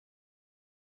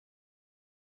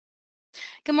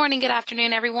Good morning, good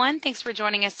afternoon, everyone. Thanks for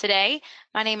joining us today.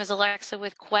 My name is Alexa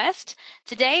with Quest.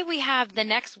 Today we have the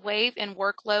next wave in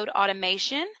workload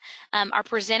automation. Our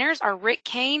presenters are Rick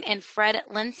Kane and Fred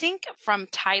Lensink from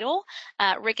Tidal.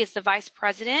 Rick is the vice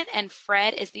president and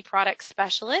Fred is the product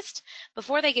specialist.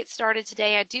 Before they get started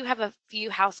today, I do have a few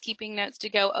housekeeping notes to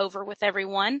go over with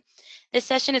everyone. This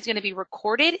session is going to be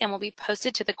recorded and will be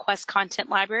posted to the Quest content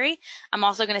library. I'm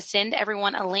also going to send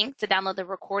everyone a link to download the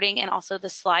recording and also the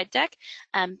slide deck.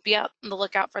 Be on the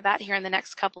lookout for that here in the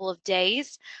next couple of days.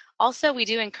 Also, we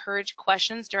do encourage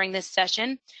questions during this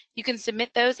session. You can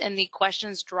submit those in the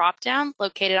questions dropdown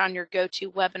located on your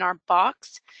GoToWebinar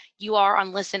box. You are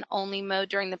on listen-only mode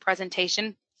during the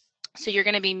presentation, so you're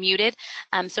going to be muted.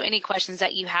 So any questions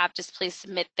that you have, just please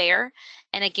submit there.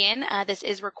 And again, this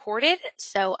is recorded,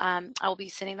 so I will be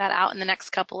sending that out in the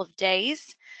next couple of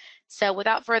days. So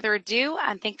without further ado,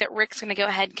 I think that Rick's going to go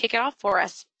ahead and kick it off for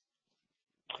us.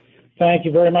 Thank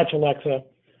you very much, Alexa.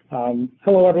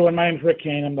 Hello, everyone. My name is Rick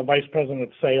Kane. I'm the Vice President of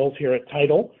Sales here at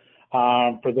Tidal.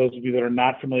 For those of you that are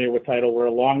not familiar with Tidal, we're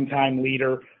a longtime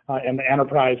leader in the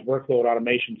enterprise workload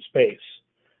automation space.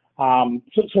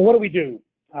 So what do we do?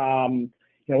 In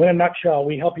a nutshell,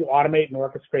 we help you automate and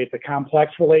orchestrate the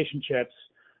complex relationships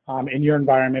in your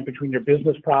environment between your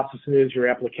business processes, your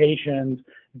applications,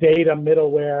 data,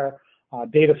 middleware,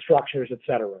 data structures, et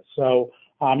cetera. So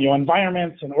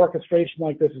environments and orchestration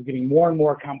like this is getting more and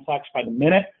more complex by the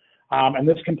minute, and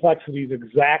this complexity is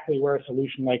exactly where a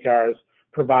solution like ours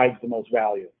provides the most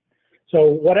value. So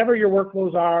whatever your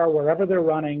workflows are, wherever they're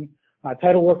running,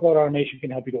 Tidal Workload Automation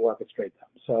can help you to orchestrate them.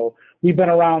 So we've been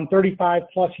around 35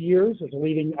 plus years as a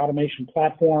leading automation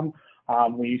platform.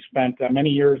 We spent many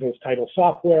years as Tidal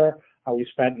Software. We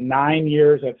spent 9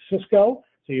 years at Cisco,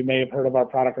 so you may have heard of our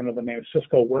product under the name of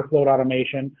Cisco Workload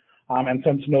Automation. And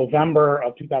since November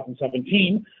of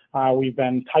 2017, we've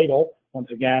been Tidal, once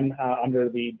again, under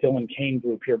the Kane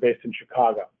group here based in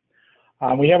Chicago.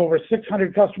 We have over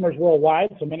 600 customers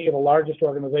worldwide, so many of the largest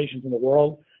organizations in the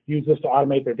world use this to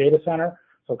automate their data center.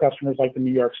 So customers like the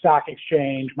New York Stock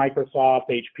Exchange, Microsoft,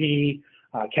 HP,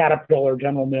 Caterpillar,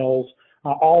 General Mills,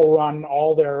 all run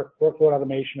all their workload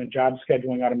automation and job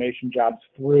scheduling automation jobs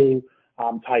through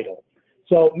Tidal.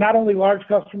 So not only large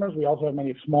customers, we also have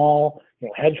many small,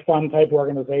 hedge fund type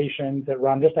organizations that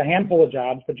run just a handful of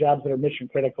jobs, but jobs that are mission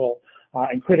critical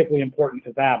and critically important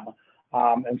to them.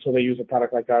 And so they use a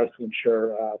product like ours to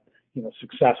ensure,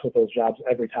 success with those jobs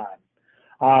every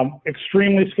time.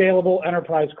 Extremely scalable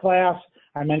enterprise class.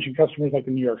 I mentioned customers like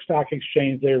the New York Stock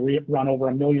Exchange. They run over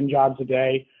 1 million jobs a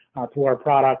day through our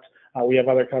product. We have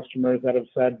other customers that have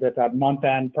said that at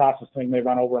month-end processing, they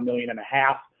run over 1.5 million.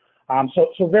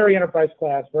 So very enterprise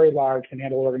class, very large, can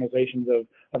handle organizations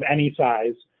of any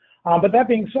size. But that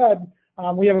being said,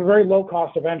 we have a very low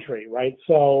cost of entry, right?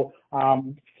 So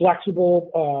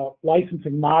flexible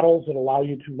licensing models that allow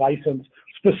you to license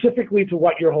specifically to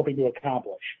what you're hoping to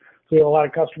accomplish. So we have a lot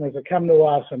of customers that come to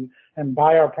us and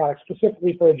buy our product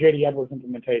specifically for a J.D. Edwards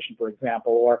implementation, for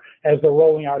example, or as they're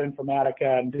rolling out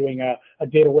Informatica and doing a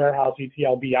data warehouse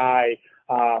ETL BI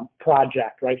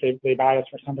project, right? They buy us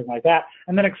for something like that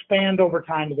and then expand over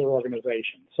time to their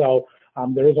organization. So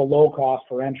there is a low cost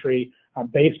for entry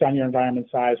based on your environment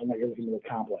size and what you're looking to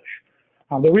accomplish.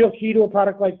 The real key to a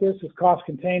product like this is cost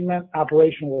containment,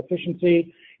 operational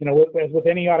efficiency. As with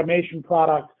any automation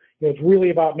product, it's really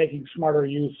about making smarter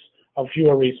use of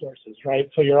fewer resources, right?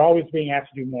 So you're always being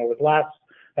asked to do more with less.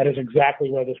 That is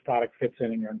exactly where this product fits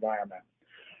in your environment.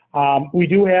 We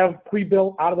do have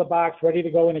pre-built, out-of-the-box,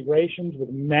 ready-to-go integrations with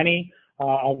many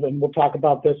of them. We'll talk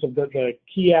about this of the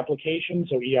key applications,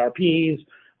 so ERPs,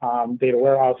 data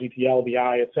warehouse, ETL,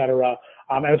 BI, et cetera,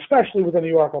 and especially within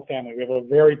the Oracle family. We have a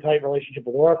very tight relationship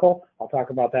with Oracle. I'll talk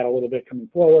about that a little bit coming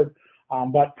forward.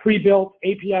 But pre-built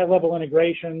API-level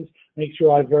integrations makes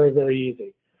your life very, very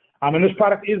easy. And this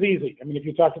product is easy. I mean, if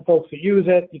you talk to folks that use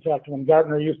it, you talk to when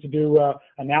Gartner used to do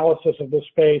analysis of this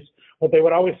space, what they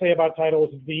would always say about Tidal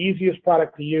is it's the easiest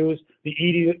product to use, the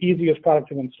easiest product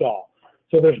to install.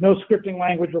 So there's no scripting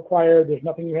language required. There's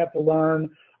nothing you have to learn.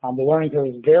 The learning curve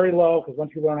is very low because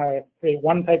once you learn how to create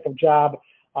one type of job,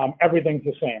 everything's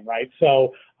the same, right?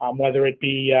 So whether it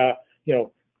be,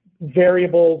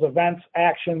 variables, events,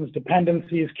 actions,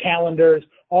 dependencies, calendars,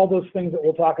 all those things that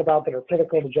we'll talk about that are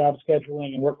critical to job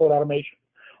scheduling and workload automation,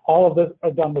 all of this are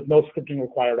done with no scripting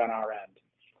required on our end.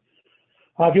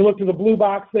 If you look to the blue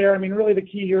box there, I mean, really the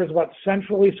key here is about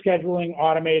centrally scheduling,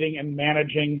 automating, and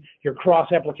managing your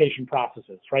cross-application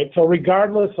processes, right? So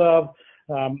regardless of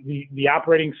the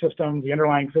operating systems, the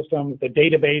underlying systems, the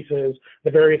databases,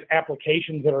 the various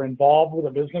applications that are involved with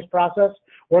a business process.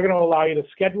 We're going to allow you to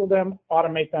schedule them,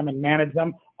 automate them, and manage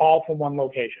them all from one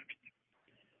location.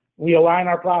 We align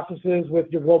our processes with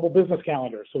your global business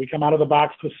calendar. So we come out of the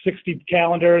box with 60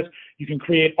 calendars. You can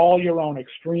create all your own,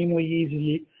 extremely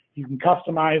easy. You can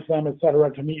customize them, et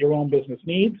cetera, to meet your own business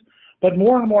needs. But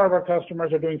more and more of our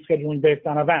customers are doing scheduling based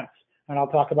on events. And I'll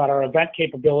talk about our event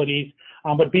capabilities,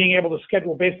 but being able to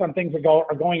schedule based on things that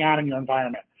are going on in your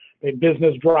environment. The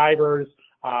business drivers,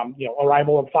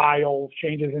 arrival of files,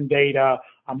 changes in data,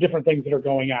 different things that are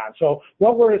going on. So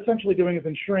what we're essentially doing is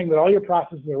ensuring that all your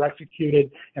processes are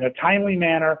executed in a timely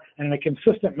manner and in a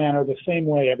consistent manner the same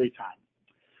way every time.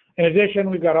 In addition,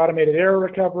 we've got automated error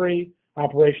recovery,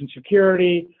 operation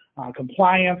security,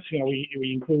 compliance.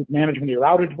 We include management of your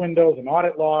outage windows and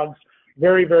audit logs.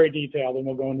 Very, very detailed, and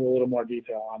we'll go into a little more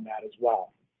detail on that as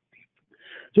well.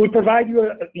 So we provide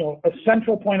you a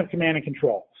central point of command and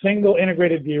control, single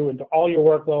integrated view into all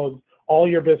your workloads, all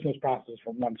your business processes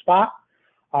from one spot.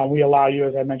 We allow you,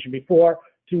 as I mentioned before,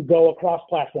 to go across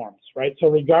platforms, right? So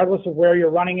regardless of where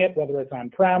you're running it, whether it's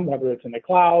on-prem, whether it's in the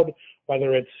cloud,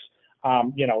 whether it's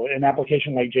an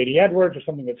application like JD Edwards or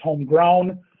something that's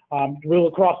homegrown, we'll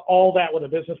across all that with a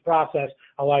business process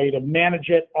allow you to manage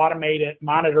it, automate it,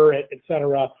 monitor it, et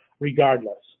cetera,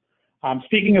 regardless.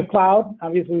 Speaking of cloud,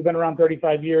 obviously we've been around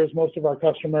 35 years. Most of our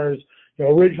customers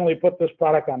originally put this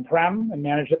product on-prem and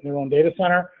managed it in their own data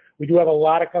center. We do have a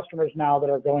lot of customers now that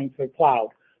are going to cloud,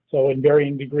 so in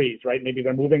varying degrees, right? Maybe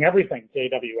they're moving everything to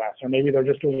AWS, or maybe they're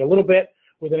just doing a little bit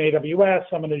with an AWS,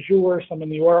 some in Azure, some in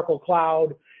the Oracle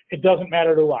Cloud. It doesn't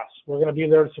matter to us. We're going to be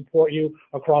there to support you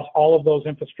across all of those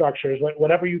infrastructures.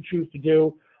 Whatever you choose to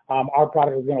do, our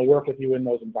product is going to work with you in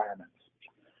those environments.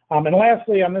 And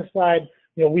lastly, on this side,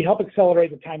 we help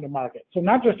accelerate the time to market. So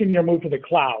not just in your move to the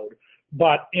cloud,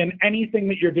 but in anything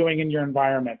that you're doing in your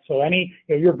environment. So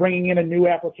you're bringing in a new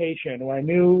application or a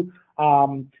new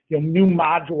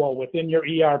module within your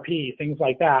ERP, things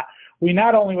like that. We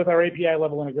not only with our API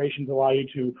level integrations allow you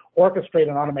to orchestrate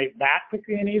and automate that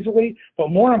quickly and easily, but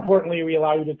more importantly, we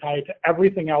allow you to tie it to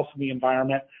everything else in the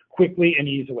environment quickly and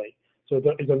easily. So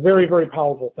it's a very, very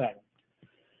powerful thing.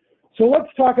 So let's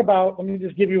talk about, let me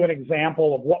just give you an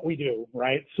example of what we do,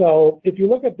 right? So if you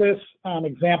look at this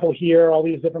example here, all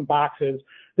these different boxes,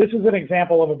 this is an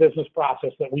example of a business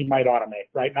process that we might automate,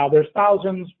 right? Now there's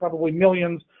thousands, probably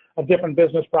millions of different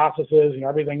business processes,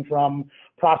 everything from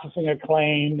processing a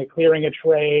claim to clearing a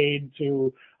trade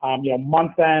to,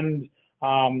 month end,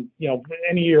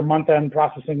 any of your month end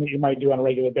processing that you might do on a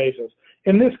regular basis.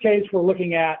 In this case, we're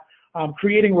looking at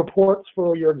creating reports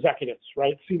for your executives,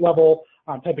 right? C-level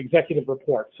type executive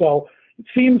reports. So it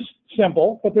seems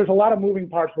simple, but there's a lot of moving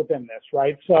parts within this,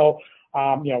 right? So,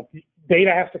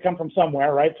 data has to come from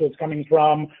somewhere, right? So it's coming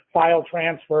from file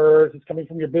transfers, it's coming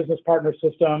from your business partner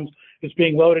systems, it's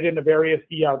being loaded into various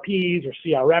ERPs or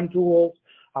CRM tools.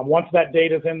 Once that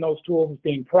data is in those tools, it's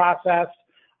being processed.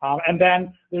 And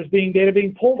then there's data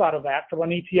being pulled out of that from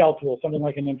an ETL tool, something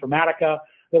like an Informatica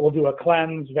that will do a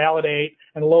cleanse, validate,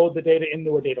 and load the data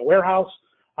into a data warehouse.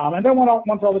 And then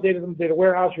once all the data is in the data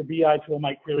warehouse, your BI tool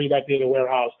might query that data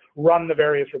warehouse, run the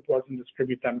various reports, and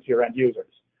distribute them to your end users.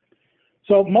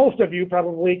 So most of you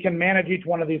probably can manage each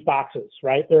one of these boxes,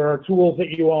 right? There are tools that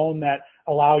you own that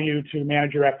allow you to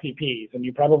manage your FTPs, and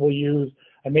you probably use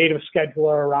a native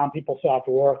scheduler around PeopleSoft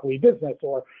or Oracle eBusiness,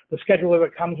 or the scheduler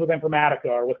that comes with Informatica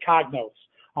or with Cognos.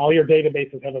 All your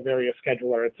databases have a various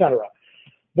scheduler, et cetera.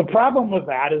 The problem with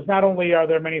that is not only are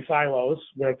there many silos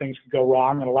where things could go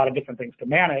wrong and a lot of different things to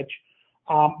manage,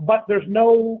 but there's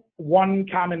no one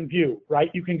common view, right?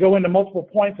 You can go into multiple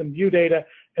points and view data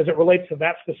as it relates to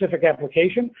that specific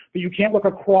application, but you can't look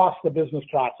across the business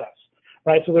process,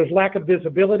 right? So there's lack of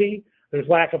visibility, there's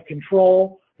lack of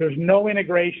control, there's no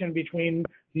integration between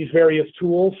these various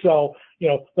tools. So,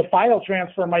 the file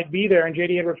transfer might be there and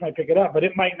JD Edwards might pick it up, but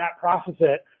it might not process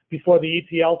it before the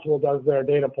ETL tool does their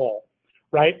data pull,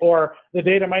 right? Or the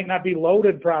data might not be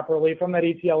loaded properly from that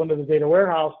ETL into the data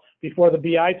warehouse before the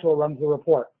BI tool runs the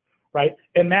report, right?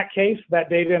 In that case,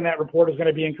 that data in that report is going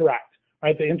to be incorrect,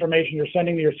 right? The information you're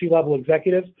sending to your C-level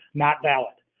executives, not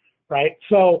valid, right?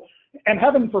 So, and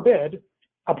heaven forbid,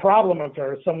 a problem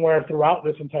occurs somewhere throughout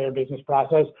this entire business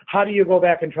process. How do you go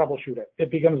back and troubleshoot it? It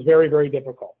becomes very, very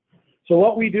difficult. So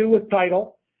what we do with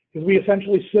Tidal is we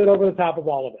essentially sit over the top of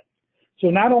all of it. So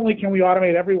not only can we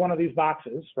automate every one of these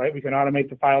boxes, right? We can automate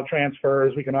the file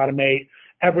transfers, we can automate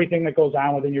everything that goes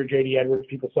on within your JD Edwards,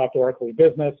 PeopleSoft, Oracle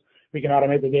Business. We can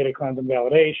automate the data cleanse and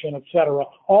validation, et cetera,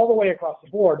 all the way across the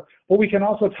board, but we can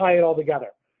also tie it all together,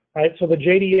 right? So the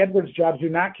JD Edwards jobs do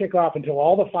not kick off until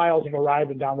all the files have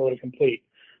arrived and downloaded complete.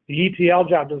 The ETL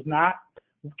job does not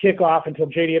kick off until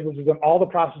JD Edwards has done all the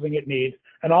processing it needs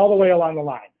and all the way along the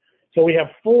line. So we have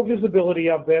full visibility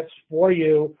of this for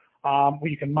you.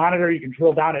 You can monitor, you can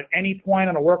drill down at any point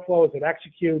on a workflow as it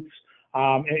executes,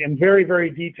 and very, very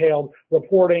detailed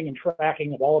reporting and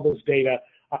tracking of all of this data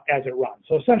as it runs.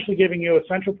 So essentially giving you a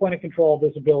central point of control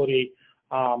visibility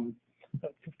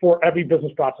for every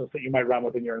business process that you might run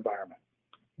within your environment.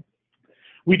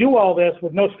 We do all this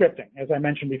with no scripting, as I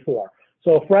mentioned before.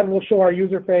 So Fred will show our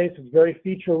user face. It's very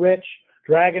feature rich,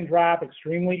 drag and drop,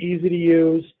 extremely easy to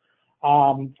use.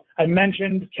 I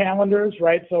mentioned calendars,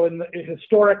 right? So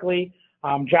historically,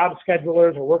 job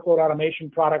schedulers or workload automation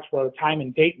products were time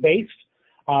and date based.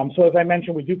 So as I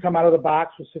mentioned, we do come out of the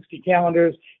box with 60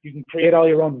 calendars. You can create all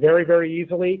your own very, very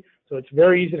easily. So it's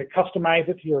very easy to customize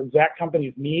it to your exact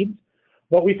company's needs.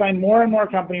 What we find more and more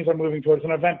companies are moving towards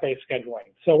an event-based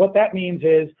scheduling. So what that means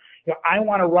is, I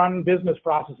want to run business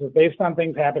processes based on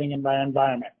things happening in my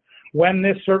environment. When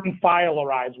this certain file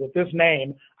arrives with this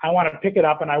name, I want to pick it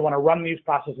up and I want to run these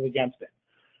processes against it.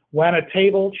 When a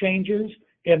table changes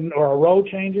or a row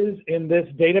changes in this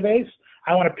database,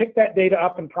 I want to pick that data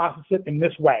up and process it in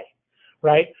this way,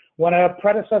 right? When a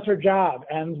predecessor job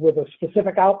ends with a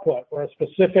specific output or a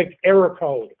specific error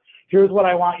code, here's what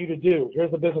I want you to do. Here's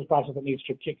the business process that needs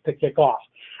to kick off.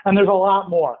 And there's a lot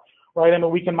more, right? I mean,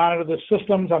 we can monitor the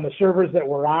systems on the servers that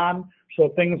we're on. So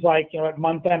things like, at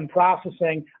month-end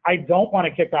processing, I don't want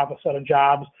to kick off a set of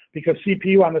jobs because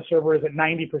CPU on the server is at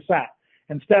 90%.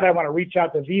 Instead, I want to reach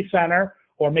out to vCenter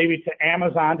or maybe to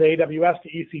Amazon, to AWS, to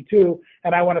EC2,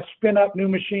 and I want to spin up new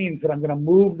machines that I'm going to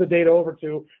move the data over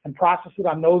to and process it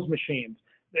on those machines,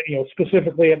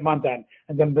 specifically at month-end,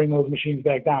 and then bring those machines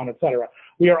back down, et cetera.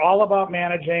 We are all about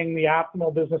managing the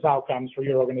optimal business outcomes for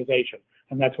your organization,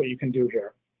 and that's what you can do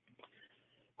here.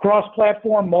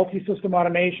 Cross-platform, multi-system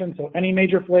automation, so any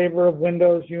major flavor of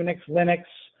Windows, Unix, Linux,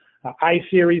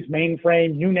 iSeries,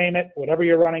 mainframe, you name it, whatever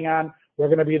you're running on, we're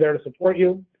going to be there to support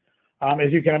you.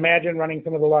 As you can imagine, running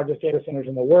some of the largest data centers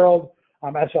in the world,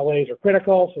 SLAs are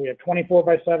critical, so we have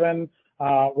 24/7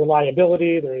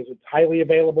 reliability. It's highly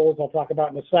available, as I'll talk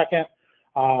about in a second.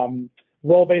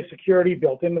 Role-based security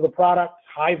built into the product,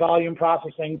 high volume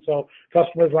processing, so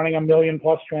customers running 1 million+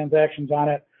 transactions on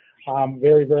it,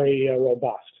 very, very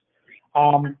robust.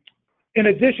 In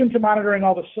addition to monitoring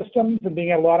all the systems and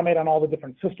being able to automate on all the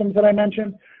different systems that I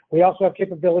mentioned, we also have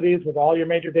capabilities with all your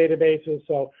major databases.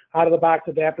 So out-of-the-box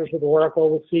adapters with Oracle,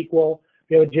 with SQL.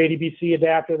 We have a JDBC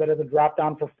adapter that has a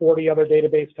drop-down for 40 other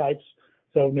database types.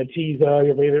 So Netezza,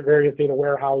 your various data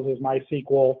warehouses,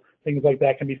 MySQL, things like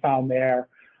that can be found there.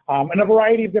 And a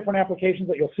variety of different applications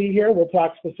that you'll see here. We'll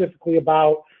talk specifically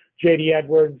about JD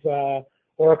Edwards,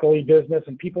 Oracle eBusiness,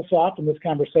 and PeopleSoft in this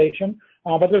conversation.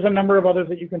 But there's a number of others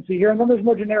that you can see here. And then there's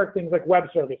more generic things like web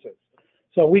services.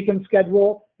 So we can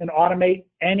schedule and automate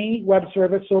any web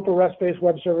service, SOAP or REST-based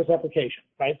web service application,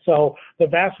 right? So the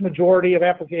vast majority of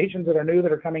applications that are new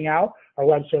that are coming out are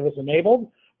web service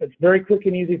enabled. It's very quick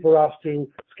and easy for us to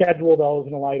schedule those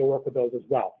and allow you to work with those as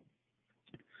well.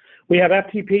 We have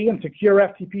FTP and secure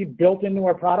FTP built into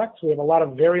our products. We have a lot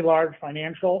of very large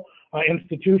financial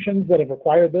institutions that have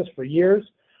required this for years.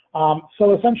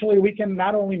 So essentially, we can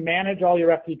not only manage all your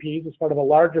FTPs as part of a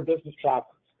larger business process,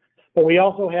 but we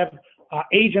also have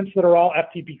agents that are all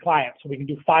FTP clients. So we can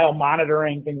do file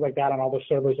monitoring, things like that on all the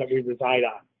servers that we reside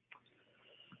on.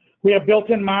 We have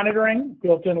built-in monitoring,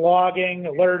 built-in logging,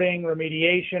 alerting,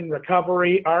 remediation,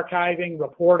 recovery, archiving,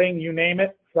 reporting, you name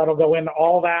it. So that'll go into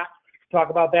all that, talk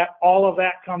about that. All of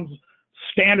that comes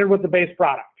standard with the base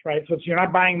product, right? So you're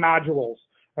not buying modules,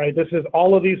 right? This is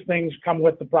all of these things come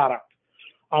with the product.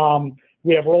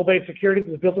 We have role-based security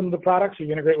that's built into the product, so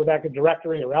you integrate with Active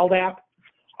Directory or LDAP,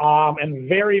 and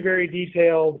very, very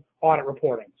detailed audit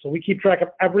reporting. So we keep track of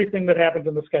everything that happens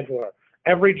in the scheduler.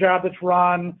 Every job that's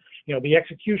run, the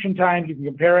execution times, you can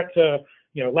compare it to,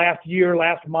 last year,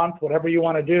 last month, whatever you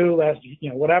want to do,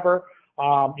 whatever.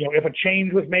 If a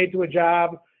change was made to a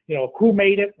job, who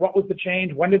made it, what was the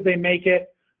change, when did they make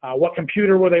it, what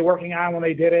computer were they working on when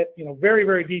they did it, very,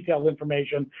 very detailed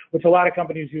information, which a lot of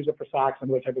companies use it for SOX and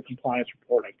those type of compliance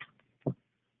reporting.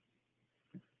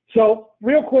 So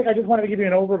real quick, I just wanted to give you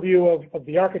an overview of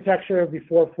the architecture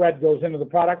before Fred goes into the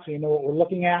product so you know what we're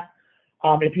looking at.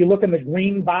 If you look in the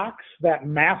green box, that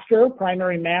master,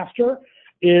 primary master,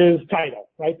 is Tidal,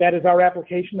 right? That is our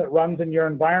application that runs in your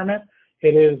environment.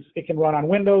 It can run on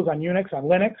Windows, on Unix, on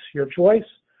Linux, your choice.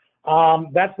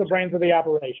 That's the brains of the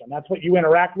operation. That's what you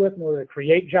interact with in order to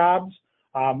create jobs,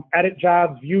 edit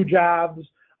jobs, view jobs,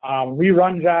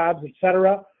 rerun jobs,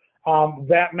 etc.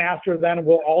 that master then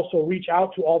will also reach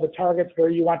out to all the targets where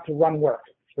you want to run work,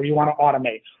 where you want to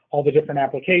automate all the different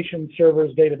applications,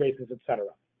 servers, databases, etc.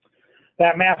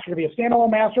 That master can be a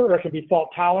standalone master, or it can be fault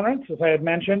tolerant, as I had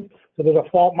mentioned. So there's a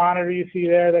fault monitor you see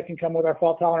there that can come with our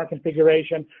fault tolerant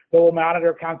configuration that will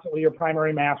monitor constantly your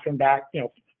primary master and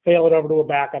fail it over to a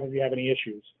backup if you have any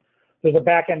issues. There's a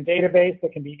backend database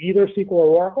that can be either SQL or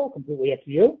Oracle, completely up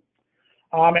to you.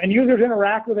 And users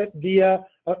interact with it via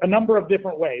a number of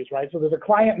different ways, right? So there's a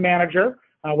client manager,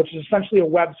 which is essentially a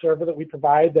web server that we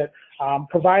provide that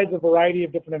provides a variety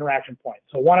of different interaction points.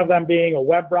 So one of them being a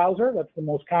web browser, that's the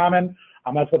most common.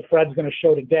 That's what Fred's going to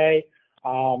show today.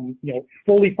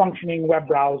 Fully functioning web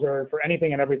browser for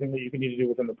anything and everything that you can need to do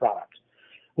within the product.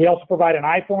 We also provide an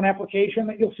iPhone application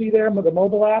that you'll see there, the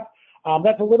mobile app.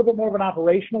 That's a little bit more of an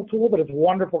operational tool, but it's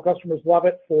wonderful. Customers love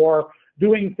it for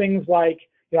doing things like,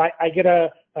 I get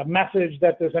a message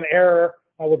that there's an error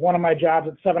with one of my jobs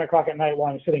at 7 o'clock at night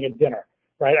while I'm sitting at dinner,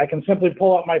 right? I can simply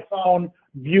pull up my phone,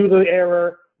 view the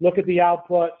error, look at the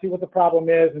output, see what the problem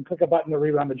is, and click a button to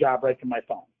rerun the job right from my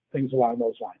phone, things along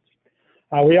those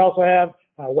lines. We also have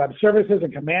web services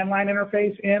and command line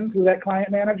interface in through that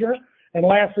client manager. And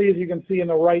lastly, as you can see in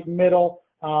the right middle,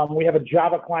 we have a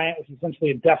Java client, which is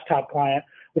essentially a desktop client,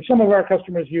 which some of our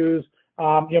customers use,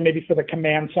 maybe for the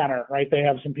command center, right? They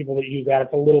have some people that use that.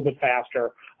 It's a little bit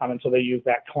faster, and so they use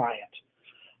that client.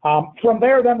 From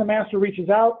there, then the master reaches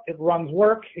out. It runs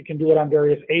work. It can do it on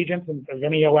various agents of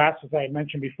any OS, as I had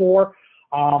mentioned before.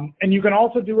 And you can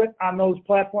also do it on those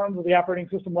platforms at the operating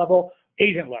system level,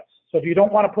 agentless. So if you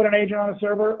don't want to put an agent on a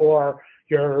server, or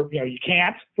you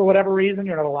can't for whatever reason,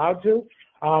 you're not allowed to,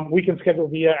 we can schedule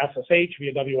via SSH,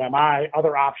 via WMI,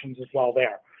 other options as well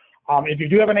there. If you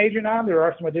do have an agent on, there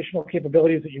are some additional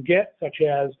capabilities that you get, such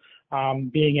as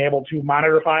being able to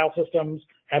monitor file systems,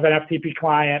 have an FTP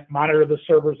client, monitor the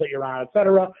servers that you're on,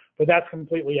 etc. But that's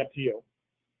completely up to you.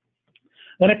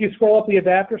 Then if you scroll up the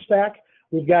adapter stack,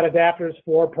 we've got adapters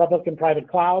for public and private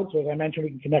clouds. So as I mentioned,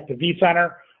 we can connect to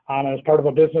vCenter as part of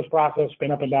a business process,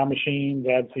 spin up and down machines,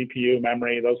 add CPU,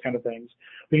 memory, those kind of things.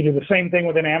 We can do the same thing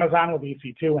within Amazon with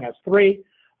EC2 and S3.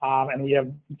 And we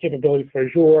have capabilities for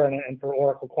Azure and for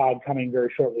Oracle Cloud coming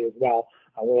very shortly as well.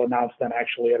 We'll announce them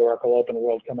actually at Oracle Open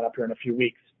World coming up here in a few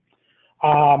weeks.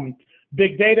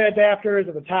 Big data adapters,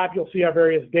 at the top you'll see our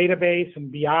various database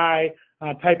and BI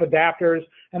type adapters.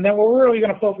 And then what we're really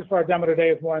going to focus for our demo today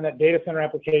is more on that data center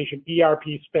application, ERP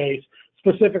space,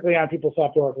 specifically on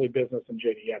PeopleSoft, Oracle Business, and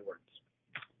JD Edwards.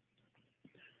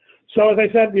 So as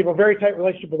I said, we have a very tight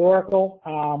relationship with Oracle.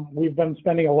 We've been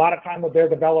spending a lot of time with their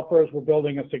developers. We're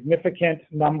building a significant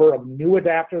number of new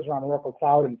adapters around Oracle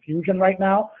Cloud and Fusion right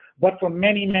now. But for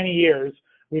many, many years,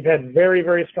 we've had very,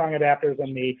 very strong adapters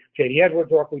in the JD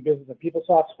Edwards, Oracle Business, and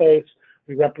PeopleSoft space.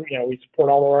 We support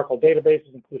all Oracle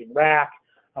databases, including RAC,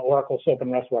 Oracle SOAP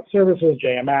and REST Web Services,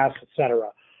 JMS, etc.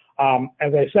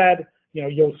 As I said,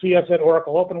 you'll see us at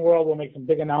Oracle Open World. We'll make some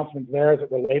big announcements there as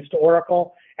it relates to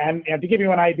Oracle. And to give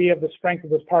you an idea of the strength of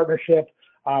this partnership,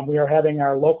 we are having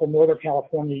our local Northern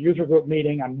California user group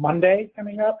meeting on Monday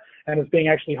coming up, and it's being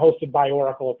actually hosted by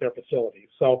Oracle at their facilities.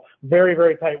 So very,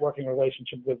 very tight working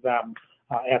relationship with them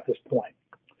at this point.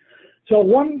 So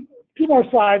two more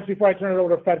slides before I turn it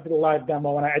over to Fred for the live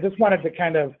demo. And I just wanted to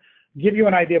kind of give you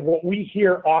an idea of what we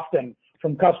hear often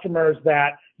from customers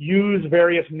that use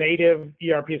various native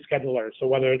ERP schedulers. So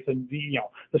whether it's the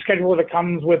scheduler that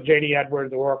comes with JD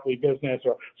Edwards or Oracle Business,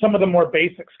 or some of the more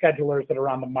basic schedulers that are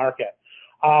on the market,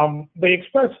 they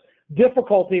express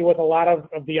difficulty with a lot of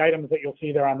the items that you'll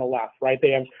see there on the left, right?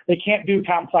 They can't do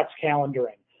complex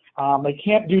calendaring. They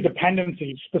can't do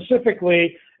dependencies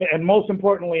specifically, and most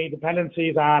importantly,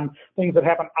 dependencies on things that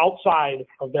happen outside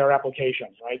of their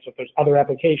applications, right? So if there's other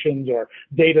applications or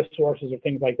data sources or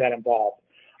things like that involved.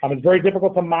 It's very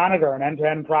difficult to monitor an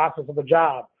end-to-end process of a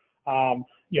job.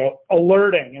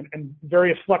 Alerting and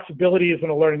various flexibilities in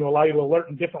alerting to allow you to alert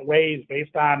in different ways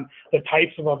based on the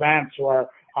types of events or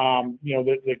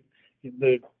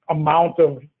the amount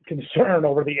of concern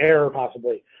over the error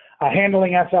possibly.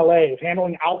 Handling SLAs,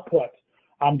 handling output,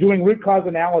 doing root cause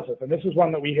analysis, and this is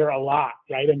one that we hear a lot,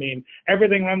 right? I mean,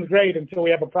 everything runs great until we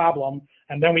have a problem,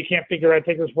 and then we can't figure it out.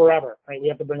 It takes us forever, right? We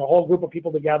have to bring a whole group of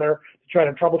people together to try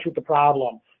to troubleshoot the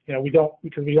problem.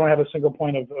 Because we don't have a single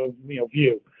point of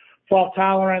view. Fault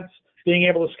tolerance, being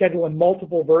able to schedule in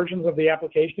multiple versions of the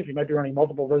application if you might be running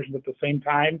multiple versions at the same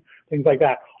time, things like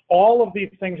that. All of these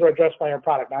things are addressed by our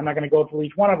product. Now, I'm not going to go through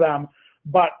each one of them,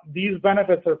 but these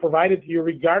benefits are provided to you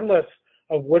regardless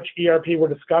of which ERP we're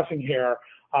discussing here,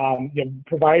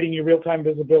 providing you real-time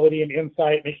visibility and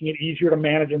insight, making it easier to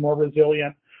manage and more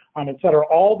resilient, et cetera.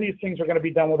 All these things are going to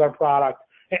be done with our product,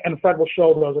 and Fred will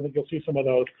show those. I think you'll see some of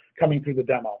those coming through the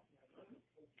demo.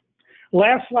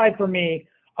 Last slide for me,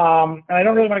 and I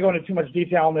don't really want to go into too much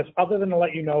detail on this other than to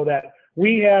let you know that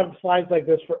we have slides like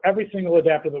this for every single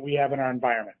adapter that we have in our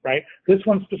environment, right? This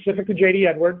one's specific to JD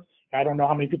Edwards. I don't know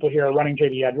how many people here are running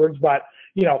JD Edwards, but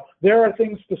you know, there are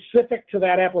things specific to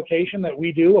that application that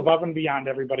we do above and beyond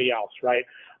everybody else, right?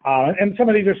 And some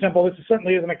of these are simple. This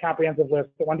certainly isn't a comprehensive list,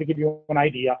 but I wanted to give you an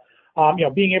idea. You know,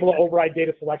 being able to override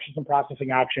data selections and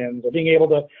processing options, or being able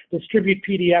to distribute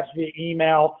PDFs via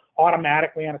email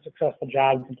automatically on a successful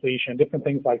job completion, different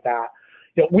things like that.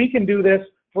 You know, we can do this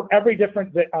for every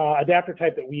different adapter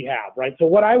type that we have, right? So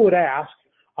what I would ask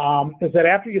is that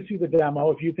after you see the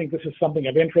demo, if you think this is something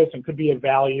of interest and could be of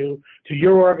value to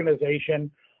your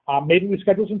organization, maybe we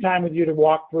schedule some time with you to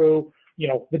walk through, you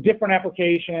know, the different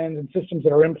applications and systems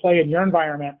that are in play in your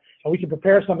environment, and we can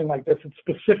prepare something like this that's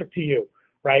specific to you,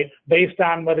 right? Based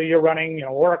on whether you're running, you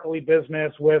know, Oracle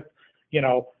business with, you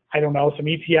know, I don't know, some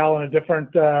ETL and a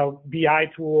different BI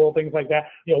tool, things like that.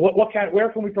 You know, where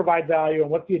can we provide value,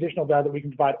 and what's the additional value that we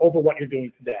can provide over what you're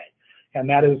doing today? And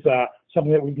that is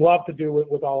something that we'd love to do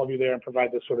with all of you there and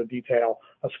provide this sort of detail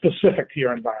specific to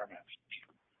your environment.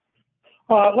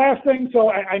 Last thing, so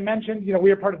I mentioned, you know,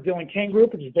 we are part of the Kane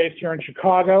Group, which is based here in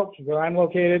Chicago, which is where I'm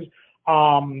located.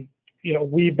 You know,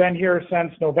 we've been here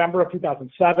since November of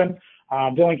 2007.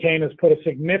 Kane has put a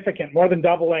significant, more than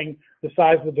doubling the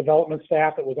size of the development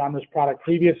staff that was on this product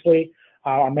previously.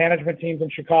 Our management teams in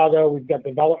Chicago, we've got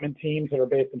development teams that are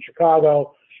based in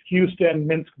Chicago, Houston,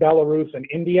 Minsk, Belarus, and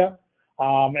India,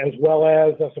 as well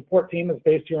as a support team that's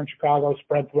based here in Chicago,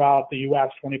 spread throughout the U.S.,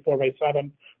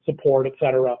 24/7 support, et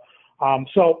cetera.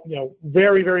 So, you know,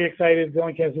 very, very excited.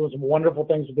 Kane is doing some wonderful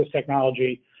things with this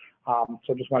technology.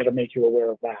 So just wanted to make you aware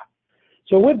of that.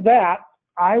 So with that,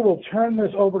 I will turn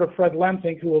this over to Fred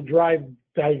Lensink, who will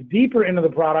dive deeper into the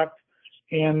product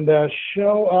and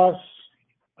show us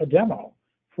a demo.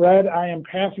 Fred, I am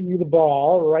passing you the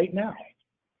ball right now.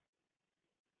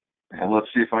 And let's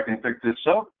see if I can pick this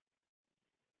up.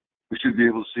 We should be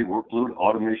able to see workload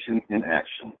automation in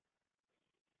action.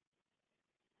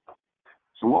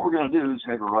 So what we're going to do is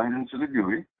head right into the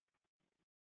GUI.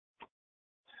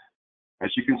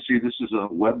 As you can see, this is a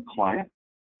web client,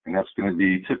 and that's going to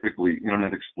be typically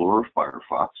Internet Explorer,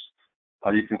 Firefox.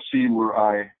 You can see where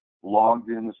I logged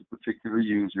in as a particular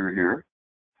user here,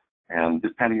 and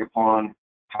depending upon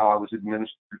how I was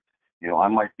administered, you know, I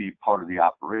might be part of the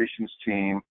operations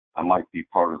team, I might be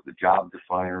part of the job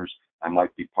definers, I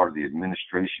might be part of the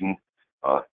administration.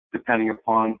 Depending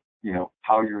upon, you know,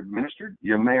 how you're administered,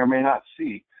 you may or may not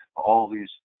see all these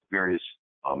various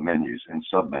menus and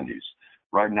submenus.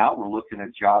 Right now, we're looking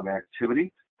at job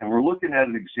activity, and we're looking at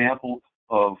an example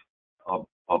of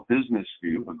a business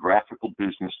view, a graphical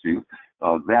business view.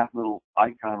 That little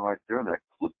icon right there, that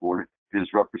clipboard, is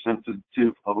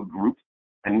representative of a group.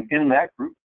 And in that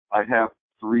group, I have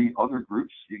 3 other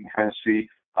groups. You can kind of see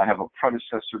I have a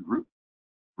predecessor group,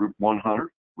 group 100,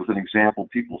 with an example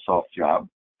PeopleSoft job.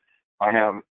 I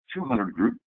have 200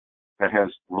 group that has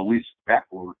release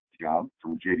backorder job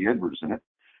from JD Edwards in it.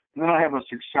 And then I have a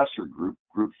successor group,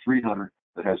 group 300,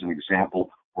 that has an example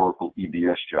Oracle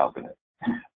EBS job in it.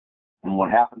 And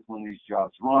what happens when these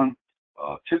jobs run,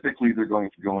 typically they're going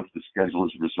to go into the schedule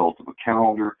as a result of a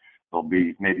calendar. There'll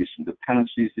be maybe some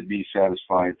dependencies to be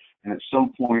satisfied. And at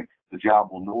some point, the job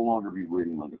will no longer be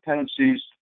waiting on dependencies.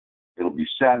 It'll be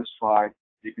satisfied.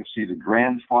 You can see the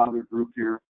grandfather group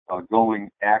here going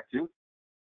active.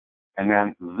 And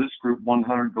then this group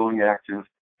 100 going active,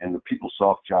 and the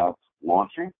PeopleSoft job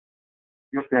launching.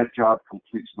 If that job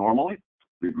completes normally,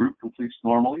 the group completes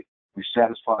normally, we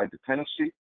satisfy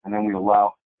dependency, and then we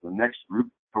allow the next group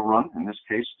to run. In this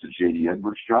case, it's a JD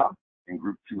Edwards job in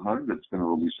group 200 that's going to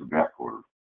release a backorder.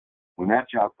 When that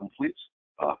job completes,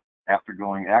 after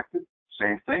going active,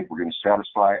 same thing. We're going to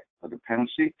satisfy a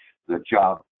dependency that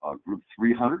job group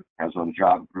 300 has on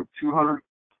job group 200,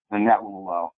 and that will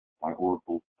allow my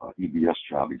Oracle EBS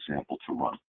job example to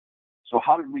run. So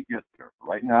how did we get there?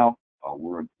 Right now,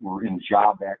 we're in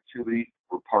job activity.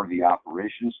 We're part of the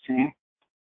operations team.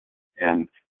 And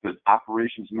the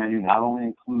operations menu not only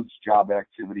includes job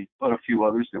activity, but a few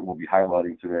others that we'll be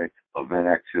highlighting today: event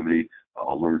activity,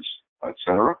 alerts,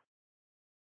 etc.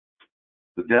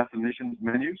 The definitions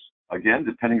menus, again,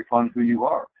 depending upon who you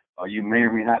are. You may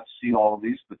or may not see all of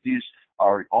these, but these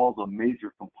are all the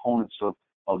major components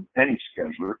of any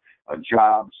scheduler: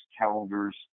 jobs,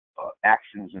 calendars,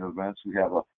 actions, and events. We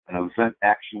have an event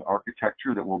action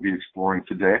architecture that we'll be exploring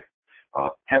today.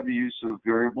 Heavy use of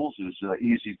variables is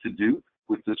easy to do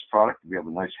with this product. We have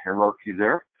a nice hierarchy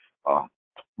there.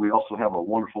 We also have a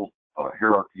wonderful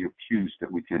hierarchy of queues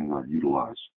that we can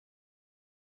utilize.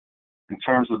 In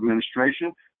terms of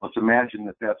administration, let's imagine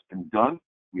that that's been done.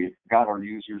 We've got our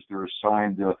users, they're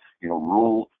assigned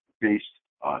role-based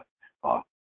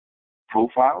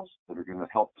profiles that are going to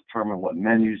help determine what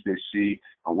menus they see,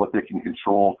 what they can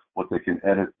control, what they can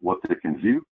edit, what they can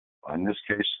view. In this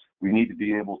case, we need to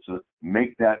be able to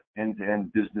make that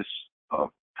end-to-end business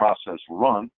process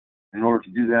run. In order to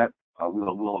do that,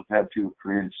 we'll have had to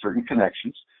create certain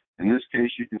connections. In this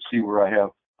case, you can see where I have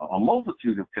a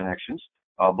multitude of connections,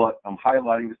 but I'm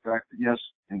highlighting the fact that, yes,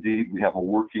 indeed, we have a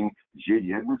working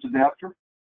JD Edwards adapter.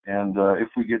 And if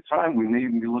we get time, we may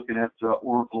even be looking at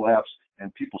Oracle apps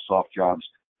and PeopleSoft jobs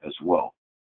as well.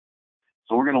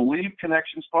 So we're going to leave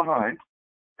connections behind.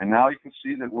 And now you can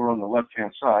see that we're on the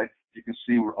left-hand side. You can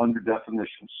see we're under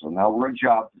definitions. So now we're a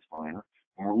job definer,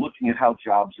 and we're looking at how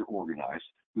jobs are organized.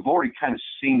 We've already kind of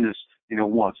seen this,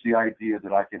 once, the idea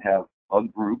that I can have a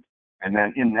group, and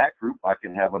then in that group, I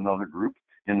can have another group.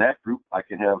 In that group, I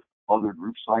can have other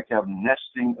groups. So I can have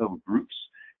nesting of groups,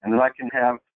 and then I can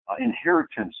have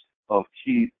inheritance of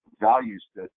key values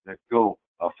that go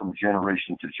from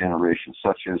generation to generation,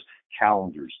 such as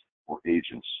calendars or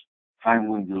agents, time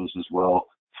windows as well,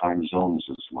 time zones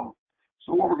as well.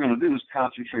 So what we're going to do is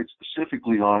concentrate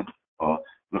specifically on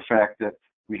the fact that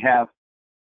we have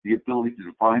the ability to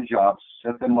define jobs,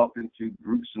 set them up into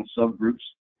groups and subgroups,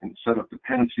 and set up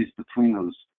dependencies between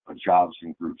those jobs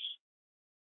and groups.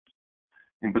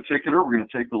 In particular, we're going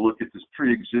to take a look at this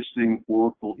pre-existing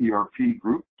Oracle ERP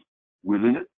group.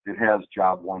 Within it, it has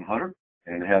job 100,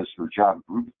 and it has for job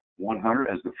group 100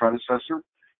 as the predecessor,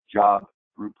 job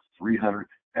group 300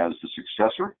 as the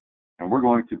successor, and we're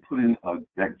going to put in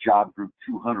that job group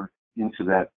 200 into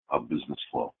that business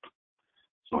flow.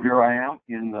 So here I am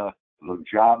in the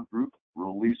job group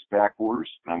release back orders,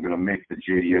 and I'm going to make the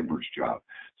JD Edwards job.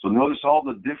 So notice all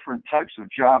the different types of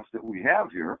jobs that we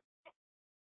have here.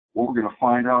 What we're going to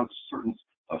find out is a certain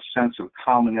sense of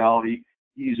commonality,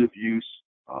 ease of use,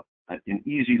 an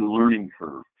easy learning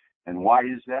curve. And why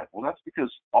is that? Well, that's because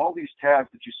all these tabs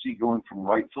that you see going from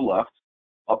right to left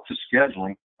up to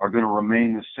scheduling are going to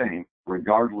remain the same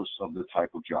regardless of the type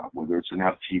of job, whether it's an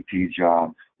FTP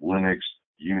job, Linux,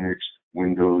 Unix,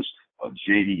 Windows,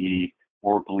 JDE,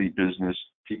 Oracle E-Business,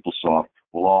 PeopleSoft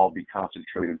will all be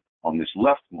concentrated on this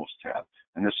leftmost tab.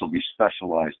 And this will be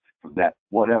specialized for that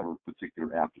whatever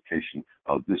particular application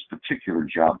of this particular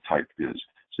job type is.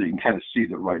 So you can kind of see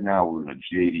that right now we're in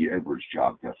a JD Edwards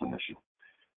job definition.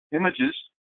 Images,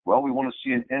 well, we want to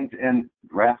see an end-to-end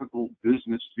graphical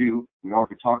business view. We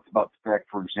already talked about the fact,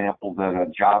 for example, that a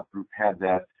job group had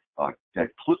that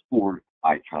clipboard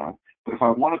icon. But if I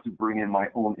wanted to bring in my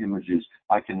own images,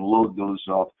 I can load those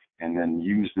up and then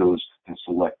use those and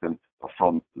select them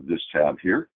from this tab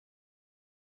here.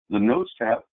 The Notes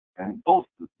tab, and both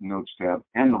the Notes tab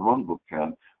and the Runbook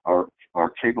tab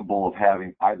are capable of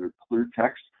having either clear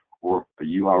text or a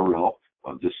URL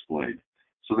displayed.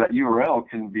 So that URL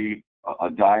can be a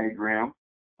diagram,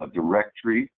 a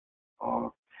directory, a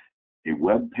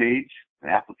web page, an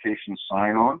application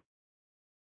sign-on.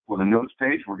 For the Notes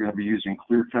page, we're going to be using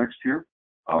clear text here.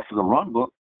 For the Runbook,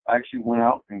 I actually went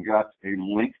out and got a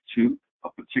link to a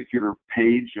particular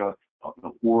page of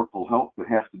Oracle Help that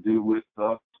has to do with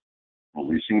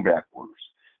releasing back orders.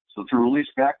 So to release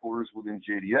back orders within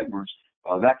JD Edwards,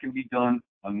 that can be done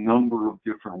a number of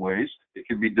different ways. It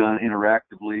can be done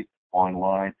interactively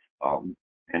online,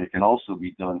 and it can also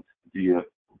be done via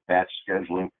batch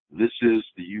scheduling. This is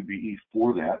the UBE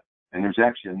for that, and there's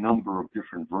actually a number of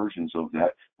different versions of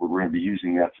that. We're going to be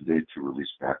using that today to release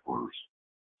back orders.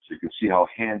 So you can see how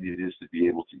handy it is to be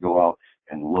able to go out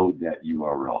and load that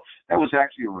URL. That was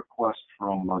actually a request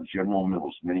from General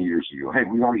Mills many years ago. Hey,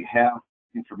 we already have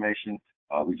information.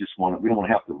 We don't want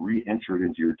to have to re-enter it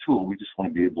into your tool. We just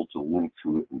want to be able to link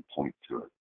to it and point to it.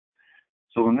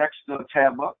 So the next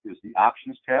tab up is the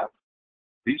Options tab.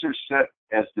 These are set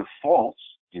as defaults,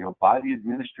 by the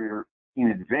administrator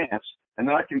in advance, and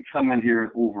then I can come in here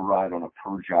and override on a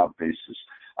per job basis.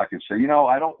 I can say,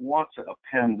 I don't want to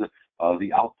append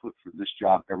the output for this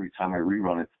job every time I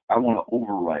rerun it. I want to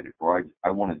override it, or I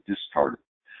want to discard it.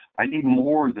 I need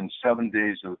more than 7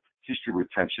 days of history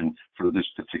retention for this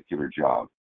particular job.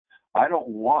 I don't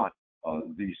want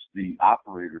the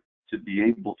operator to be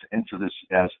able to enter this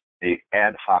as an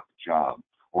ad hoc job,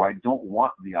 or I don't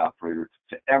want the operator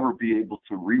to ever be able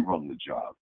to rerun the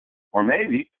job. Or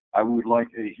maybe I would like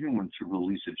a human to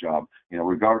release a job,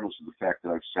 regardless of the fact that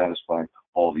I've satisfied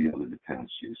all the other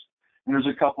dependencies. And there's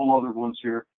a couple other ones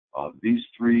here. These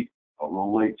three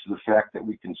relate to the fact that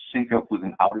we can sync up with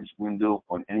an outage window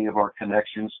on any of our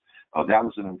connections. That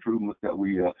was an improvement that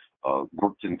we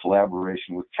worked in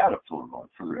collaboration with Caterpillar on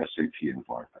for their SAP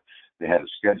environment. They had a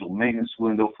scheduled maintenance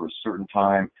window for a certain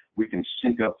time. We can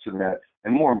sync up to that,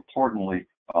 and more importantly,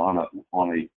 on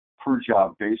a per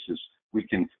job basis, we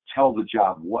can tell the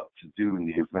job what to do in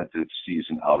the event that it sees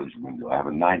an outage window. I have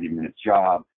a 90-minute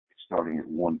job starting at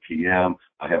 1 p.m.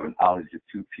 I have an outage at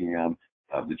 2 p.m.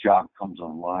 The job comes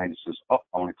online. It says, oh,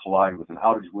 I want to collide with an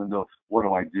outage window. What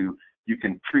do? You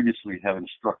can previously have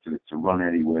instructed it to run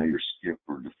anyway or skip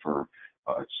or defer,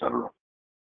 etc.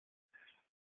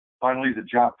 Finally, the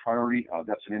job priority,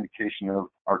 that's an indication of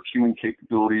our queuing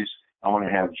capabilities. I want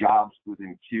to have jobs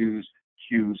within queues,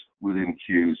 queues within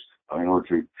queues in order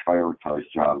to prioritize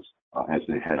jobs as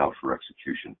they head out for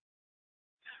execution.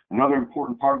 Another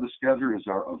important part of the scheduler is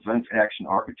our event action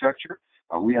architecture.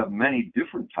 We have many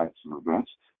different types of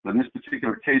events, but in this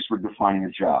particular case, we're defining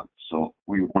a job. So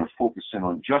we want to focus in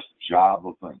on just job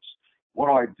events. What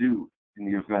do I do in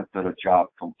the event that a job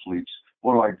completes?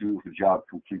 What do I do if a job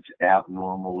completes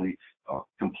abnormally,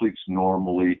 completes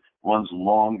normally, runs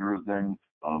longer than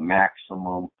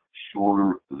maximum,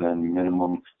 shorter than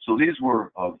minimum? So these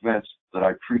were events that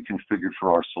I pre-configured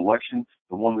for our selection.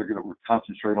 The one we're going to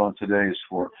concentrate on today is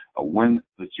for when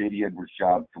the J.D. Edwards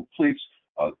job completes.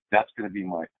 That's going to be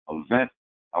my event.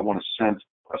 I want to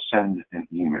send an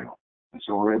email. And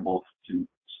so we're able to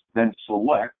then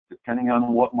select, depending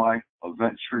on what my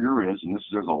event trigger is, and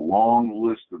there's a long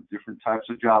list of different types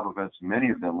of job events, many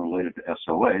of them related to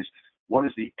SOAs, what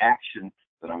is the action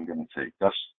that I'm going to take?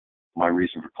 That's my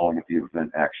reason for calling it the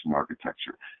event action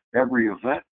architecture. Every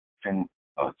event can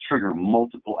trigger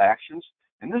multiple actions.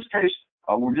 In this case,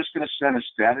 we're just going to send a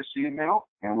status email,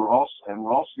 and we're also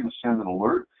going to send an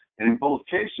alert. And in both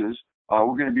cases,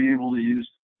 we're going to be able to use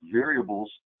variables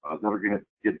that are going to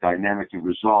get dynamically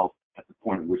resolved at the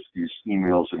point at which these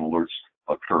emails and alerts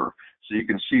occur. So you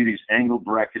can see these angle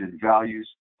bracketed values.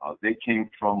 They came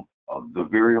from the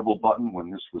variable button when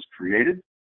this was created.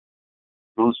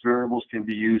 Those variables can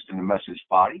be used in the message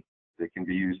body. They can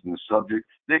be used in the subject.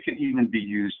 They can even be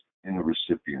used in the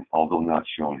recipient, although not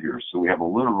shown here. So we have a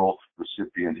literal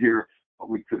recipient here, but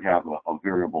we could have a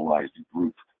variabilized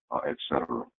group,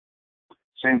 etc.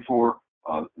 Same for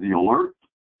the alert.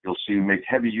 You'll see we make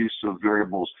heavy use of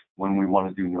variables when we want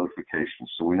to do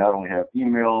notifications. So we not only have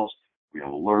emails, we have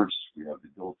alerts, we have the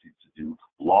ability to do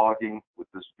logging with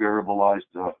this variabilized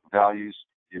values,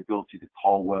 the ability to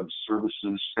call web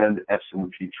services, send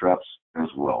SMP traps as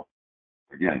well.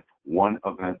 Again, one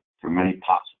event for many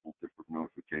possible different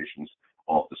notifications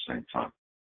all at the same time.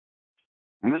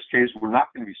 In this case, we're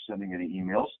not going to be sending any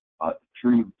emails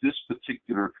through this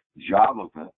particular job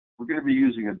event. We're going to be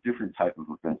using a different type of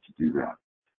event to do that.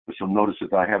 But you'll notice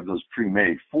that I have those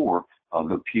pre-made for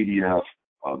the PDF,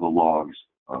 the logs,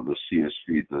 the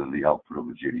CSV, the output of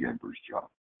the J.D. Edwards job.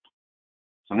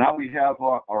 So now we have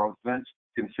our event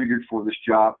configured for this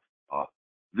job.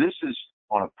 This is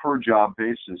on a per job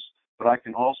basis, but I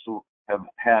can also have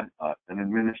had an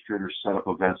administrator set up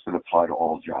events that apply to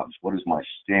all jobs. What is my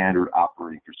standard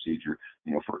operating procedure,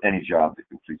 for any job that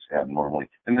completes abnormally?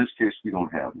 In this case, we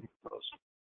don't have any of those.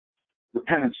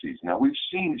 Dependencies. Now, we've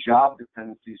seen job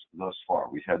dependencies thus far.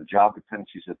 We've had job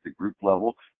dependencies at the group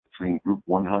level between group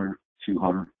 100,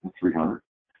 200, and 300.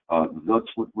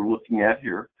 That's what we're looking at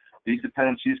here. These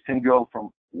dependencies can go from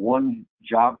one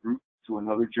job group to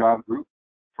another job group,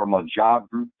 from a job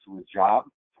group to a job,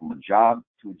 from a job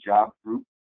to a job group,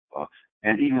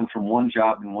 and even from one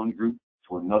job in one group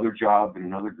to another job in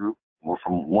another group, or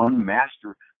from one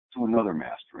master to another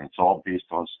master. And it's all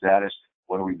based on status.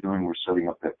 What are we doing? We're setting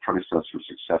up that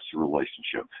predecessor-successor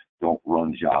relationship. Don't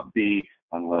run job B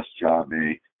unless job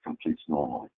A completes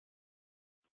normally.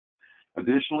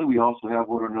 Additionally, we also have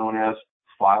what are known as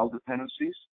file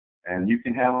dependencies, and you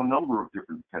can have a number of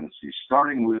different dependencies,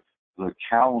 starting with the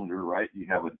calendar, right? You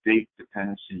have a date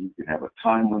dependency, you can have a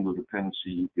time window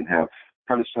dependency, you can have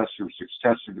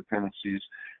predecessor-successor dependencies.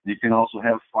 You can also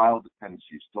have file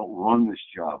dependencies. Don't run this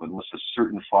job unless a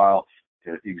certain file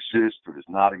exists or does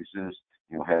not exist,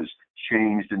 has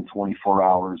changed in 24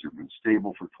 hours or been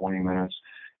stable for 20 minutes.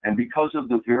 And because of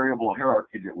the variable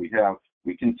hierarchy that we have,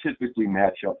 we can typically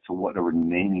match up to whatever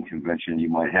naming convention you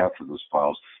might have for those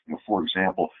files. For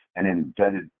example, an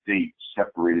embedded date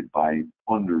separated by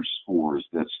underscores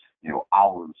that's,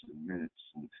 hours and minutes,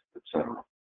 and et cetera.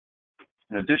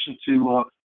 In addition to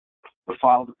the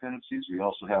file dependencies, we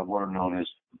also have what are known as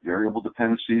variable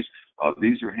dependencies.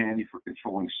 These are handy for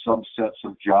controlling subsets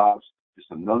of jobs. Just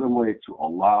another way to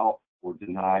allow or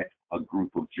deny a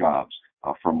group of jobs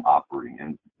from operating.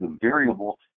 And the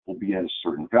variable will be at a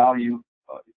certain value.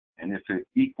 And if it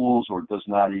equals or does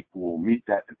not equal, meet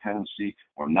that dependency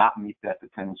or not meet that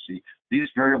dependency, these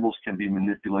variables can be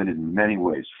manipulated in many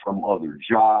ways, from other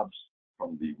jobs,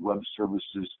 from the web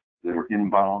services that are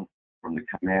inbound, from the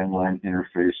command line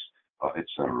interface,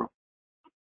 etc.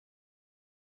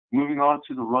 Moving on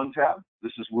to the Run tab,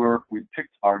 this is where we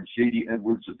picked our J.D.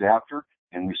 Edwards adapter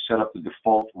and we set up the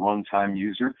default runtime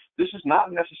user. This is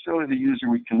not necessarily the user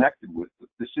we connected with, but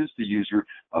this is the user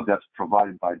that's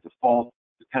provided by default.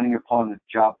 Depending upon the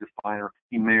job definer,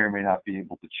 he may or may not be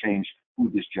able to change who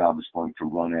this job is going to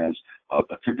run as.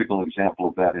 A typical example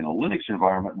of that in a Linux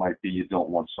environment might be you don't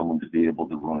want someone to be able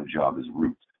to run a job as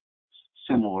root.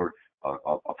 Similar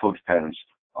approach patterns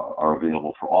are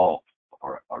available for all of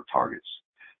our targets.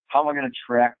 How am I going to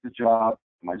track the job?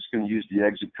 Am I just going to use the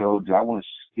exit code? Do I want to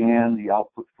scan the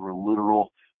output for a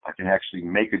literal? I can actually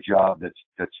make a job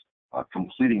that's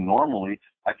completing normally.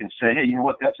 I can say, hey, you know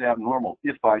what, that's abnormal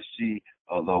if I see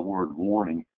the word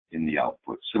warning in the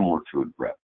output, similar to a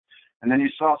grep. And then you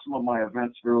saw some of my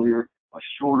events earlier,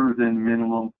 shorter than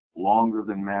minimum, longer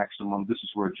than maximum. This is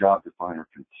where a job definer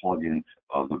can plug in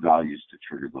the values to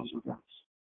trigger those events.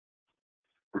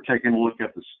 We're taking a look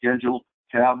at the schedule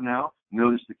tab now.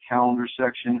 Notice the calendar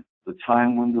section, the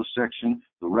time window section,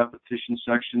 the repetition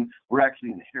section. We're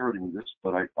actually inheriting this,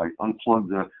 but I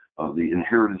unplugged the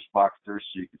inheritance box there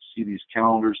so you can see these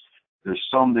calendars. There's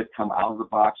some that come out of the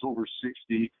box, over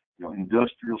 60,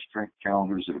 industrial strength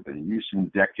calendars that have been in use in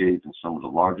decades in some of the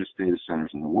largest data centers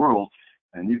in the world.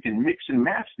 And you can mix and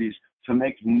match these to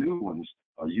make new ones,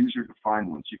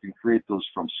 user-defined ones. You can create those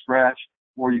from scratch,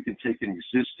 or you can take an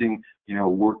existing,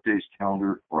 Workday's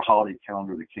calendar or holiday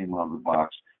calendar that came out of the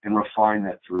box and refine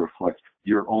that to reflect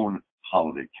your own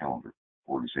holiday calendar,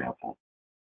 for example.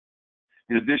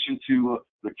 In addition to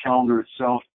the calendar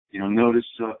itself, notice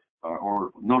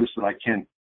that I can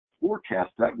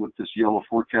forecast that with this yellow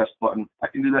forecast button. I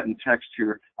can do that in text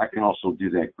here. I can also do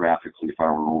that graphically if I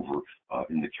were over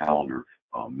in the calendar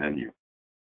menu.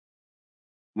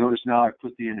 Notice now I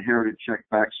put the inherited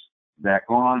checkbacks back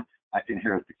on. I can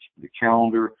inherit the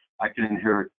calendar. I can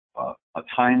inherit a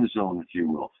time zone, if you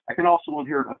will. I can also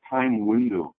inherit a time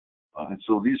window. And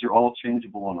so these are all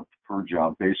changeable on a per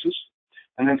job basis.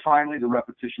 And then finally, the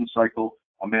repetition cycle.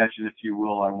 Imagine, if you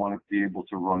will, I want to be able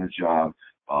to run a job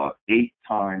 8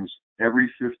 times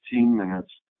every 15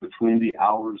 minutes between the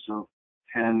hours of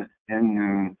 10 and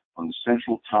noon on the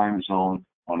central time zone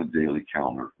on a daily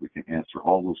calendar. We can answer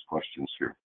all those questions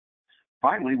here.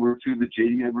 Finally, we're to the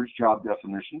J.D. Edwards job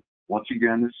definition. Once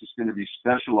again, this is going to be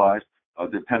specialized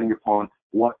depending upon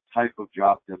what type of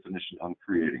job definition I'm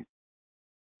creating.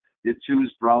 It too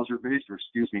is browser-based, or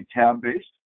tab-based.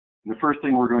 And the first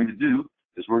thing we're going to do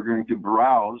is we're going to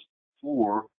browse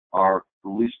for our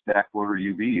release backorder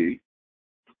UBE.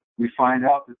 We find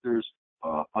out that there's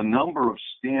a number of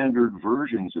standard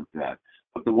versions of that,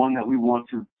 but the one that we want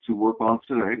to work on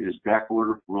today is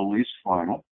backorder release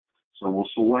final. So we'll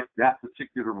select that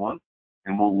particular one,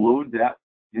 and we'll load that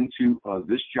into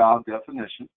this job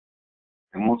definition.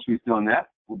 And once we've done that,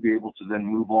 we'll be able to then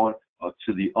move on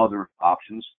to the other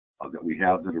options that we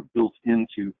have that are built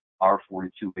into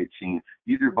R4218,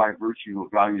 either by virtue of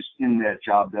values in that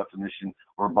job definition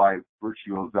or by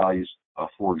virtue of values,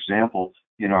 for example,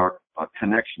 in our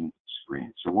connection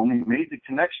screen. So when we made the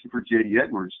connection for J.D.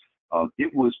 Edwards,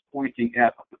 it was pointing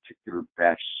at a particular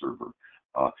batch server,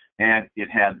 and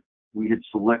we had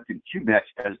selected Qbax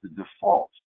as the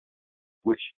default,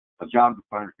 which a job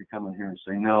definer could come in here and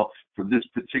say, no, for this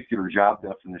particular job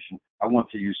definition, I want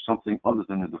to use something other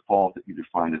than the default that you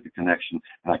defined at the connection,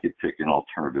 and I could pick an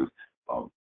alternative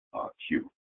queue.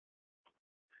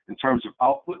 In terms of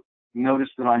output, notice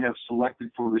that I have selected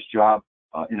for this job,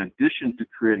 in addition to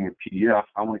creating a PDF,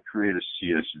 I want to create a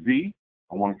CSV.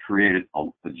 I want to create a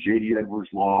J.D. Edwards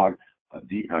log, a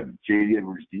J.D.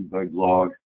 Edwards debug log,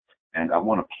 and I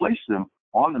want to place them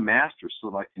on the master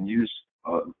so that I can use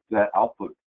that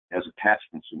output as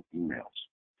attachments in emails.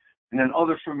 And then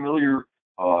other familiar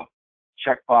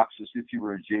checkboxes if you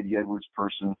were a J.D. Edwards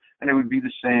person, and it would be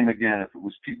the same again if it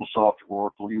was PeopleSoft or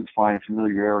Oracle. You'd find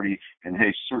familiarity and,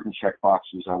 hey, certain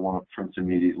checkboxes I want to print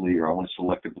immediately, or I want to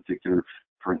select a particular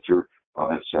printer,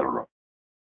 etc.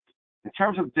 In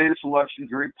terms of data selection,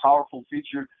 very powerful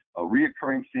feature, a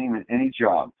reoccurring theme in any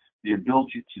job, the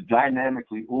ability to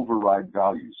dynamically override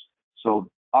values. So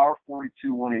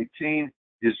R42118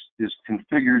 is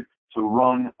configured to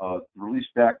run release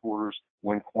back orders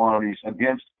when quantities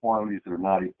against quantities that are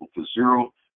not equal to 0.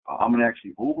 I'm going to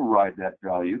actually override that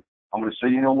value. I'm going to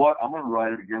say, you know what? I'm going to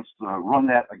run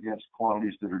that against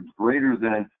quantities that are greater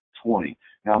than 20.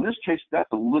 Now, in this case,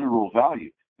 that's a literal value.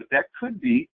 but that could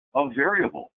be a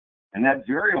variable. And that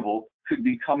variable could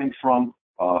be coming from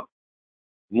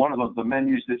one of the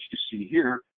menus that you see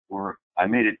here, where I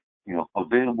made it,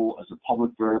 available as a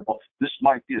public variable. This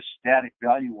might be a static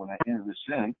value when I enter this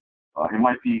in. It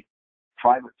might be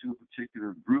private to a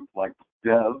particular group like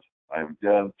dev. I have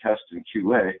dev, test, and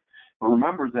QA. But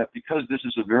remember that because this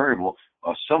is a variable,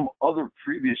 some other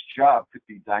previous job could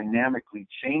be dynamically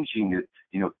changing it,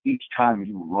 each time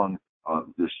you run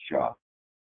this job.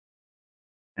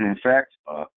 And in fact,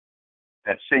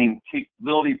 that same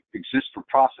capability exists for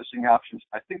processing options.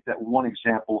 I think that one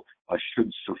example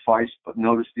should suffice, but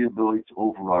notice the ability to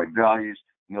override values,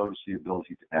 notice the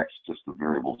ability to access the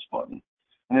variables button.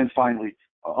 And then finally,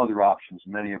 other options.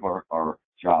 Many of our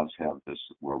jobs have this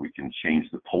where we can change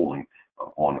the polling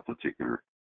on a particular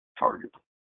target.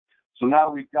 So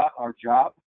now we've got our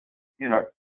job in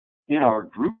our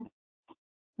group.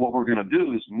 What we're going to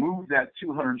do is move that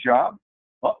 200 job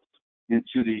up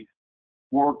into the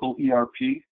Oracle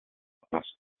ERP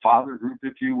father group,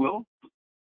 if you will.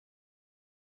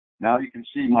 Now you can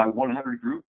see my 100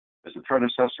 group as a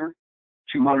predecessor,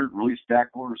 200 release back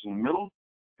orders in the middle,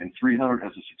 and 300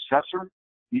 as a successor,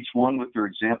 each one with their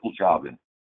example job in.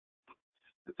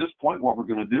 At this point, what we're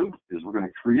going to do is we're going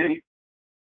to create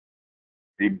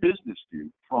a business view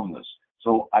from this.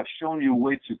 So I've shown you a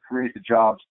way to create the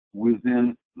jobs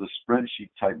within the spreadsheet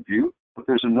type view, but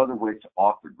there's another way to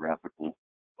author graphical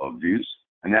views,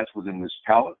 and that's within this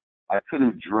palette. I could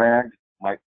have dragged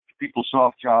my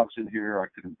PeopleSoft jobs in here. I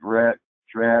could have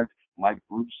dragged my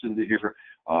groups into here,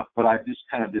 but I just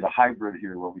kind of did a hybrid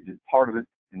here where we did part of it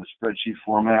in the spreadsheet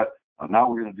format. Now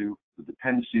we're going to do the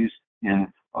dependencies in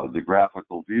the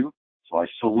graphical view. So I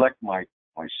select my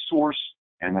source,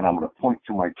 and then I'm going to point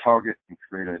to my target and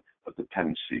create a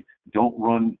dependency. Don't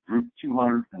run group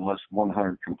 200 unless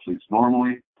 100 completes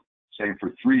normally. Same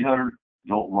for 300.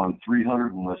 Don't run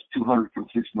 300 unless 200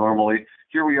 completes normally.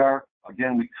 Here we are.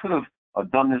 Again, we could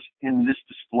have done this in this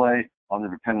display on the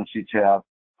dependency tab.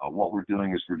 What we're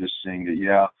doing is we're just saying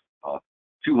that,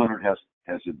 200 has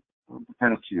a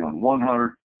dependency on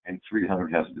 100, and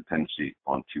 300 has a dependency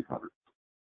on 200.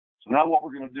 So now what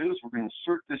we're going to do is we're going to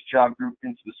insert this job group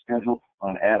into the schedule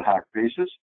on an ad hoc basis.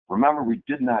 Remember, we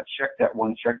did not check that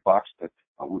one checkbox that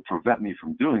would prevent me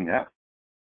from doing that.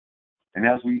 And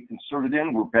as we insert it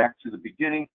in, we're back to the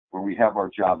beginning where we have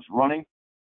our jobs running.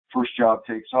 First job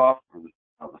takes off, or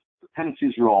the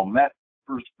dependencies are all met.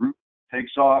 First group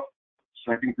takes off,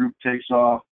 second group takes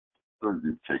off, third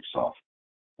group takes off.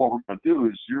 What we're going to do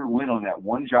is zero in on that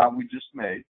one job we just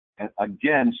made, and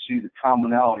again see the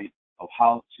commonality of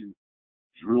how to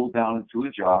drill down into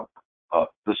a job,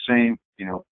 the same,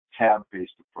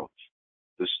 tab-based approach.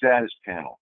 The status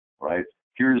panel, right?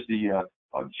 Here's the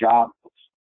job. Let's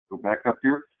go back up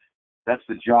here. That's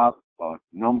the job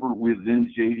number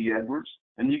within JD Edwards,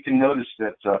 and you can notice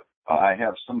that I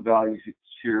have some values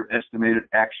here, estimated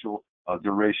actual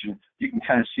duration. You can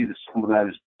kind of see that some of that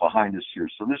is behind us here.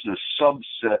 So this is a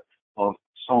subset of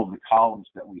some of the columns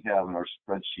that we have in our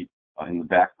spreadsheet in the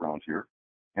background here.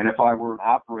 And if I were an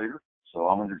operator, so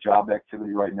I'm under job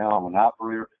activity right now, I'm an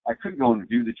operator, I could go and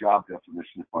view the job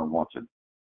definition if I wanted.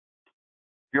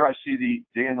 Here I see the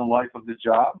day in the life of the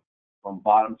job from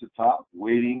bottom to top,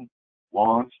 waiting,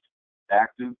 launched,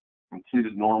 active,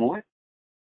 completed normally.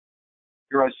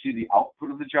 Here I see the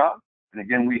output of the job. And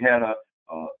again, we had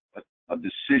a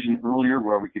decision earlier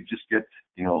where we could just get,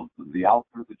 the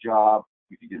output of the job,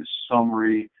 we could get a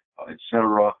summary,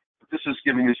 etc. But this is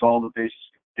giving us all the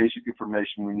basic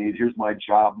information we need. Here's my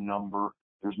job number,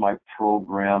 there's my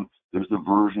program, there's the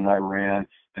version I ran,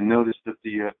 and notice that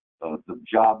the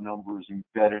job number is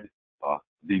embedded,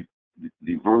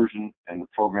 the version and the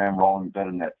program are all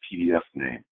embedded in that PDF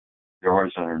name. There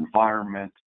is our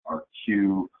environment, our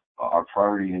queue, our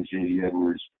priority in JD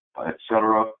Edwards,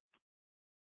 etc.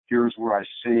 Here's where I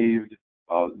saved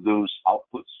those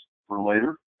outputs for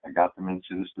later. I got them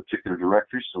into this particular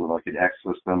directory so that I could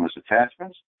access them as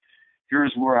attachments.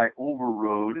 Here's where I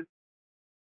overrode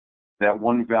that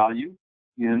one value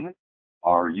in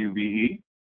our UVE,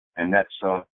 and that's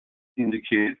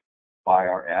indicated by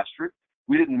our asterisk.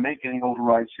 We didn't make any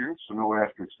overrides here, so no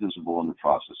asterisk visible in the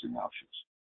processing options.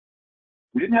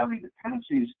 We didn't have any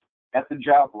dependencies at the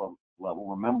job level.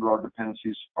 Remember, our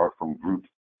dependencies are from group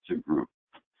to group.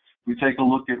 We take a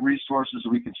look at resources,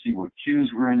 we can see what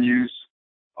queues were in use.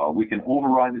 We can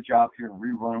override the job here and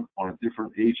rerun on a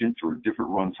different agent or a different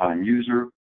runtime user.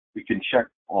 We can check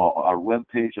our web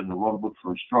page on the runbook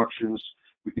for instructions.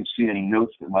 We can see any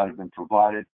notes that might have been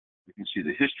provided. We can see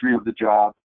the history of the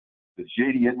job. The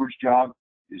JD Edwards job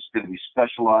is going to be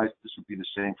specialized. This would be the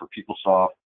same for PeopleSoft,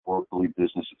 Oracle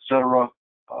Business, etc.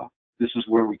 This is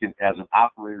where we can, as an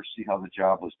operator, see how the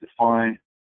job was defined.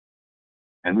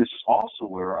 And this is also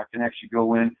where I can actually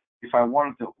go in. If I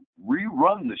wanted to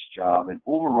rerun this job and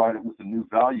override it with a new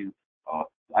value,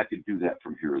 I could do that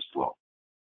from here as well.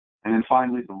 And then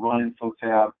finally, the Run Info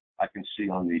tab, I can see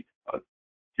on the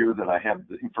here that I have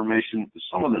the information,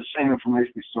 some of the same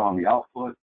information we saw on the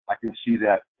output. I can see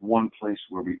that one place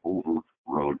where we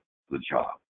overrode the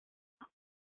job.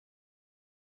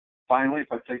 Finally,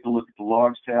 if I take a look at the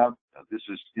Logs tab, this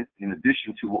is in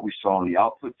addition to what we saw in the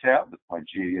Output tab with my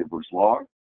J.D. Edwards log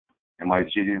and my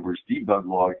J.D. Edwards debug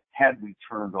log had we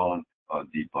turned on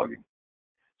debugging.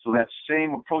 So that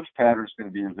same approach pattern is going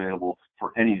to be available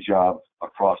for any job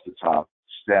across the top: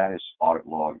 status, audit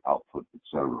log, output,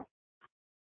 etc.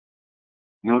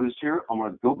 Notice here, I'm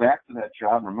going to go back to that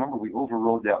job. Remember, we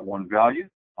overrode that one value.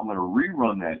 I'm going to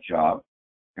rerun that job.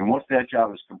 And once that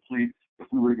job is complete, if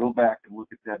we were to go back and look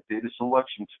at that data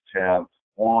selection tab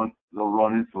on the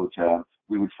Run Info tab,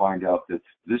 we would find out that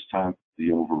this time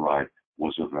the override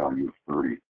was a value of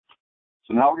 30.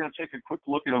 So now we're going to take a quick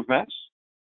look at events.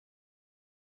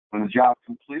 When the job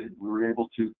completed, we were able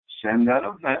to send that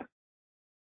event,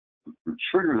 or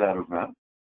trigger that event.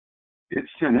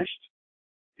 It's finished.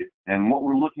 And what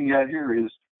we're looking at here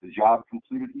is the job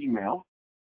completed email.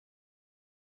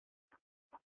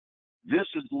 This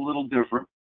is a little different.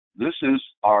 This is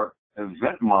our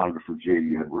event monitor for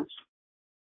J.D. Edwards.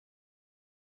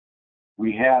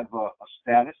 We have a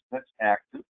status that's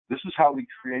active. This is how we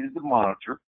created the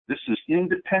monitor. This is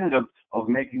independent of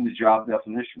making the job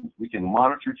definitions. We can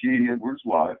monitor J.D. Edwards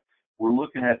live. We're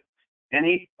looking at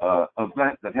any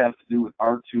event that has to do with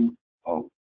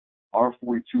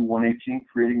R42-118,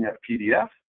 creating that PDF.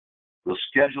 We'll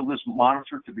schedule this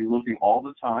monitor to be looking all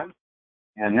the time,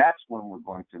 and that's when we're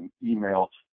going to email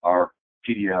our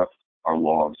PDF, our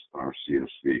logs, and our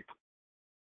CSV.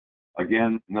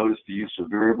 Again, notice the use of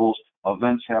variables.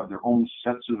 Events have their own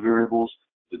sets of variables: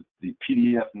 the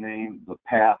PDF name, the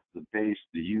path, the base,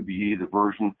 the UBE, the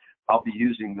version. I'll be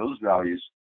using those values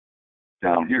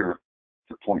down here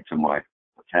to point to my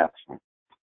attachment.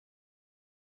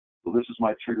 So this is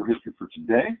my trigger history for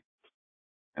today,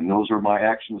 and those are my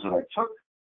actions that I took.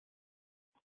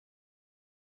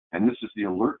 And this is the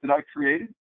alert that I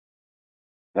created.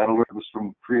 That alert was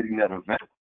from creating that event.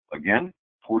 Again,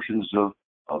 portions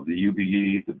of the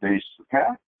UBE, the base, the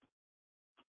path.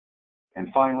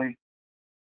 And finally,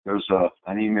 there's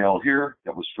an email here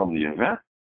that was from the event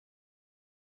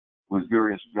with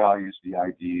various values, the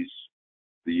IDs,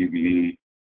 the UBE,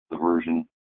 the version,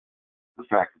 the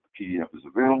fact that the PDF is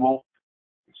available.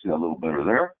 You see that a little better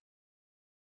there.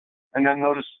 And then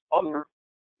notice other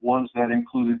ones that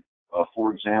included,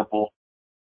 for example,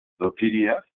 the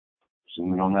PDF.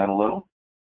 Zoom in on that a little.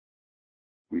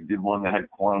 We did one that had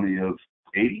quantity of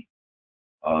 80.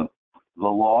 The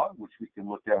log, which we can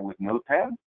look at with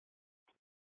Notepad.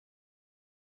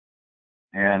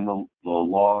 And the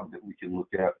log that we can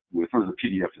look at with, or the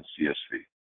PDF and CSV.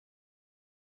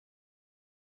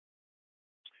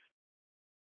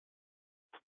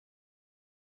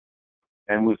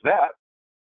 And with that,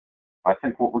 I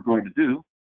think what we're going to do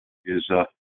is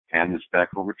hand this back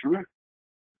over to Rick.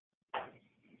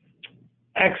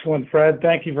 Excellent, Fred.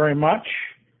 Thank you very much.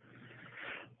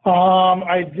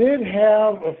 I did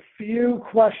have a few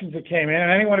questions that came in, and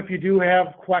anyone, if you do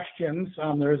have questions,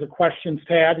 there is a questions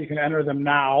tab. You can enter them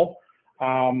now.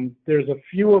 There's a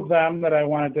few of them that I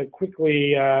wanted to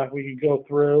quickly, we could go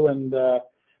through, and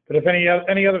but if any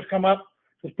others come up,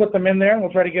 just put them in there, and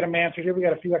we'll try to get them answered here. We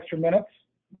got a few extra minutes.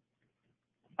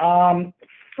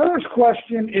 First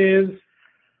question is,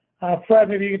 Fred,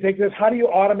 maybe you can take this. How do you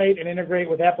automate and integrate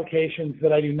with applications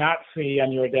that I do not see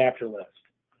on your adapter list?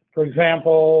 For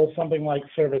example, something like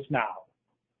ServiceNow.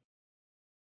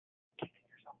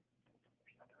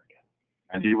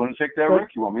 And do you want to take that, Rick?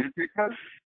 You want me to take that?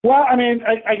 Well, I mean,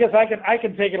 I guess I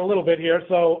can take it a little bit here.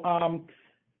 So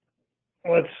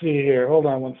let's see here. Hold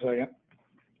on one second.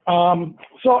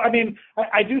 So I mean,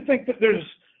 I do think that there's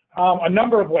a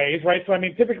number of ways, right? So I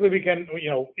mean, typically we can, you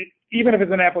know, even if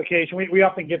it's an application, we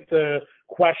often get the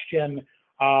question,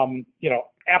 you know,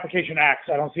 application X,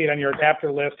 I don't see it on your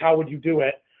adapter list. How would you do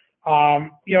it?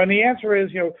 You know, and the answer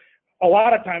is, you know, a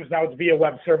lot of times now it's via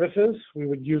web services. We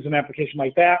would use an application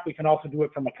like that. We can also do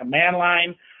it from a command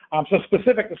line. So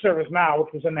specific to ServiceNow,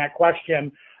 which was in that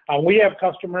question, we have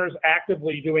customers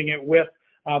actively doing it with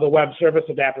the web service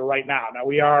adapter right now. Now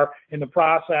we are in the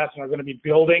process and are going to be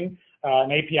building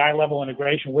an API level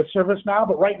integration with ServiceNow,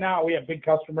 but right now we have big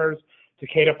customers,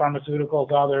 Takeda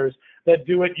Pharmaceuticals, others, that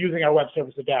do it using our web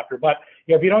service adapter. But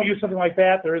you know, if you don't use something like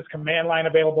that, there is command line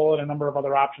available and a number of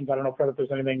other options. I don't know, Fred, if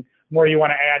there's anything more you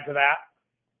want to add to that.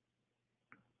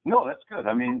 No, that's good.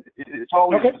 I mean, it's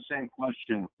always Okay. the same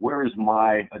question: where is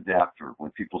my adapter?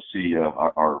 When people see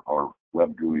our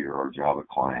web GUI or our Java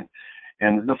client,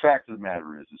 and the fact of the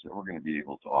matter is that we're going to be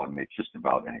able to automate just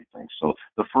about anything. So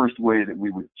the first way that we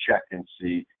would check and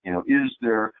see, is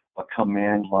there a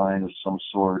command line of some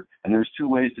sort? And there's two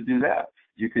ways to do that.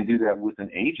 You can do that with an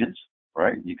agent,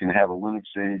 right? You can have a Linux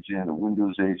agent, a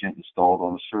Windows agent installed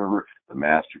on the server. The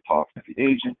master talks to the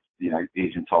agent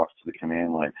agent talks to the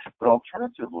command line. But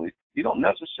alternatively, you don't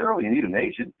necessarily need an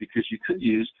agent, because you could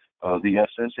use the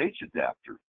SSH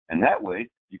adapter. And that way,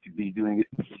 you could be doing it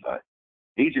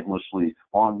agentlessly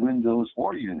on Windows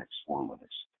or Unix or Linux.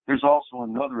 There's also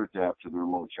another adapter, the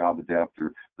remote job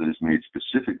adapter, that is made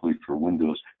specifically for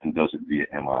Windows and does it via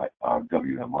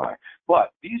WMI.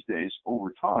 But these days,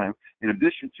 over time, in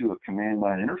addition to a command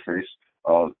line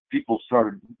interface, people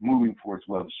started moving towards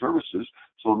web services.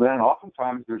 So then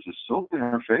oftentimes there's a SOAP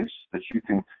interface that you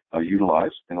can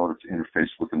utilize in order to interface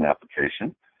with an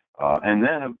application. And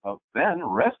then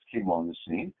REST came on the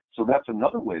scene. So that's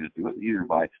another way to do it, either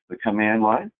by the command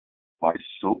line, by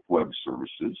SOAP web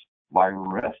services, by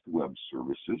REST web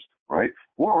services, right?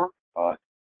 Or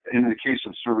in the case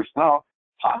of ServiceNow,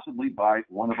 possibly by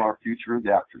one of our future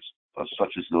adapters,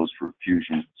 such as those for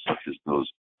Fusion, such as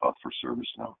those for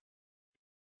ServiceNow.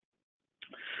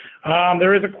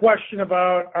 There is a question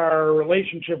about our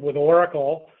relationship with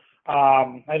Oracle.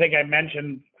 I think I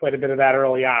mentioned quite a bit of that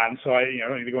early on, so I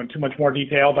don't need to go into too much more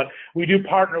detail, but we do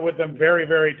partner with them very,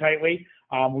 very tightly.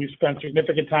 We've spent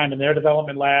significant time in their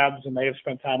development labs, and they have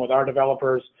spent time with our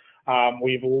developers.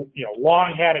 We've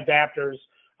long had adapters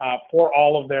for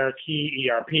all of their key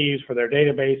ERPs, for their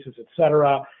databases, et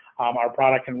cetera. Our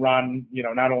product can run,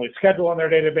 not only schedule on their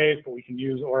database, but we can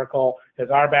use Oracle as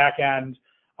our back end.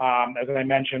 As I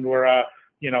mentioned, we're an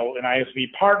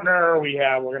ISV partner.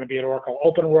 We're going to be at Oracle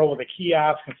Open World with a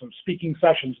kiosk and some speaking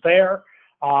sessions there,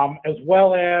 as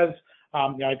well as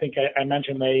I think I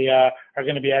mentioned they are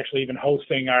going to be actually even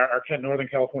hosting our Northern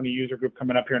California user group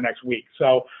coming up here next week.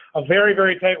 So a very,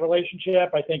 very tight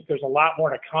relationship. I think there's a lot more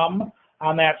to come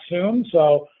on that soon.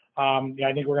 So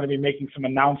I think we're going to be making some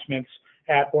announcements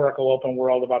at Oracle Open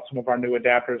World about some of our new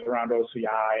adapters around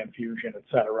OCI and Fusion, et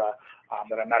cetera,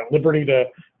 that I'm not at liberty to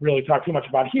really talk too much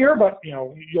about here, but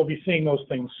you'll be seeing those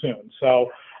things soon. So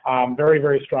very,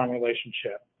 very strong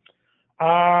relationship.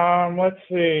 Let's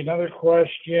see, another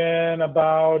question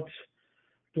about,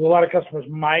 do a lot of customers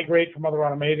migrate from other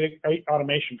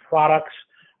automation products?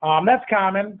 That's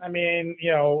common. I mean,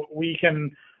 we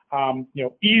can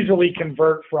easily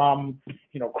convert from,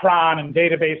 cron and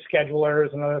database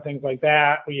schedulers and other things like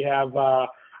that. We have,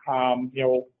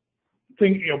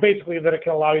 basically that it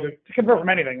can allow you to convert from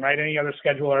anything, right? Any other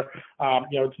scheduler.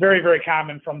 It's very, very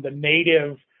common from the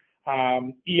native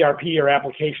ERP or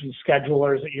application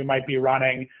schedulers that you might be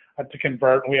running to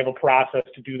convert. And we have a process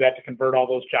to do that, to convert all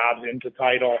those jobs into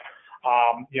Tidal,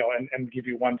 and give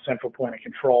you one central point of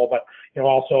control. But,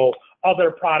 also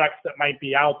other products that might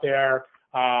be out there,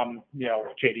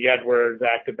 JD Edwards,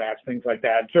 ActiveBatch, things like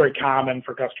that. It's very common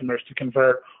for customers to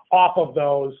convert off of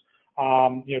those,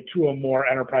 to a more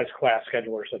enterprise class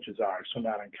scheduler such as ours, so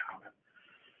not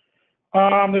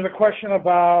uncommon. There's a question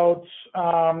about,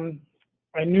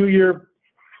 I knew your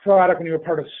product when you were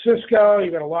part of Cisco.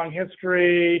 You've got a long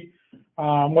history.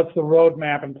 What's the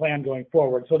roadmap and plan going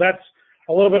forward? So that's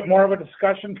a little bit more of a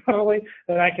discussion probably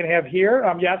than I can have here.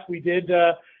 Yes, we did.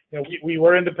 We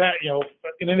were independent.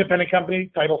 An independent company,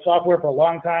 Tidal Software, for a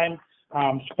long time.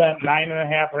 Spent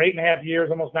 8.5 years,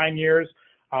 almost 9 years,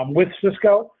 with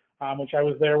Cisco, which I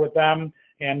was there with them,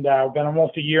 and been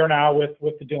almost a year now with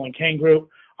the Kane group.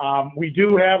 We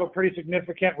do have a pretty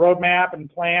significant roadmap and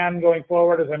plan going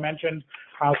forward, as I mentioned,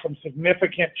 some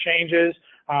significant changes,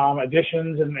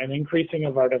 additions and increasing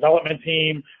of our development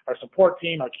team, our support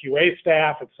team, our QA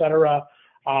staff, et cetera,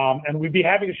 and we'd be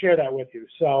happy to share that with you.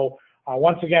 So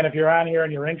once again, if you're on here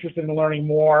and you're interested in learning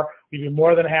more, we'd be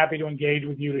more than happy to engage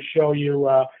with you to show you,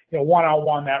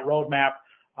 one-on-one that roadmap,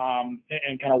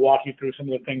 and kind of walk you through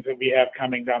some of the things that we have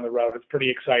coming down the road. It's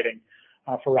pretty exciting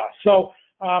for us. So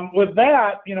with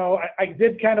that, I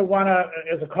did kind of want to,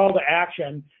 as a call to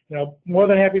action, more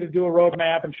than happy to do a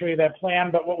roadmap and show you that plan.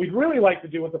 But what we'd really like to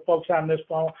do with the folks on this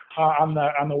phone, on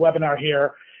the webinar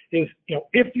here, is,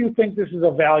 if you think this is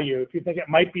of value, if you think it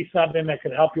might be something that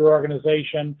could help your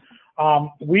organization,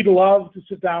 we'd love to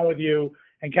sit down with you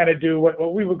and kind of do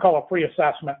what we would call a free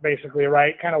assessment, basically,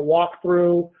 right? Kind of walk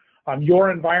through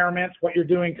your environments, what you're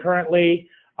doing currently,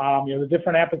 the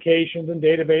different applications and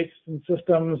databases and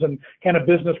systems and kind of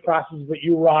business processes that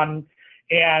you run,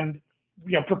 and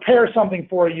prepare something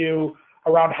for you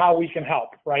around how we can help,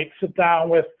 right? Sit down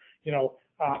with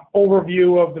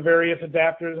overview of the various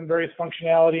adapters and various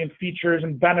functionality and features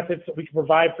and benefits that we can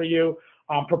provide for you,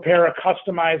 prepare a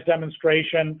customized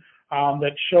demonstration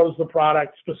that shows the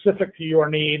product specific to your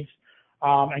needs,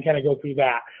 and kind of go through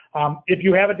that. If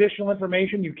you have additional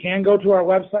information, you can go to our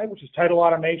website, which is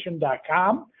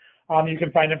titleautomation.com. You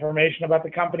can find information about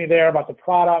the company there, about the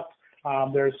product.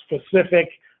 There's specific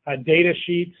data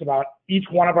sheets about each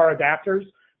one of our adapters.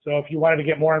 So if you wanted to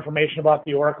get more information about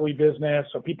the Oracle business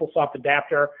or PeopleSoft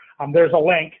adapter, there's a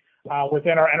link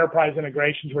within our enterprise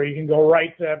integrations where you can go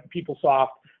right to PeopleSoft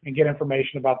and get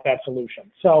information about that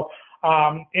solution. So,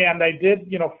 and I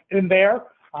did, in there,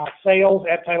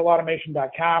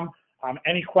 sales@titleautomation.com.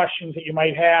 Any questions that you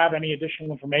might have, any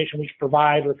additional information we should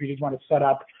provide, or if you just want to set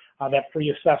up that free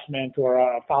assessment or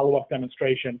a follow-up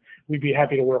demonstration, we'd be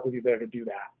happy to work with you there to do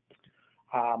that.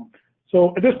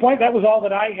 So at this point, that was all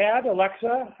that I had.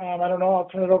 Alexa, I don't know, I'll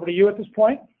turn it over to you at this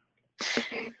point.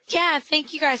 Yeah,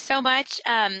 thank you guys so much.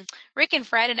 Rick and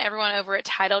Fred and everyone over at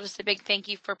Tidal, just a big thank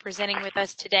you for presenting with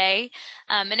us today.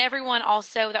 And everyone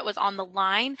also that was on the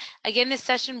line. Again, this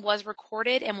session was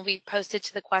recorded and will be posted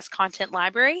to the Quest Content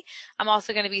Library. I'm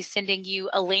also going to be sending you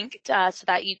a link so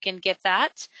that you can get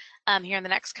that here in the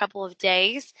next couple of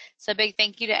days. So big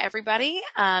thank you to everybody.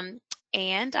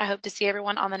 And I hope to see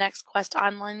everyone on the next Quest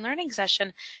Online Learning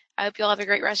session. I hope you all have a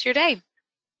great rest of your day.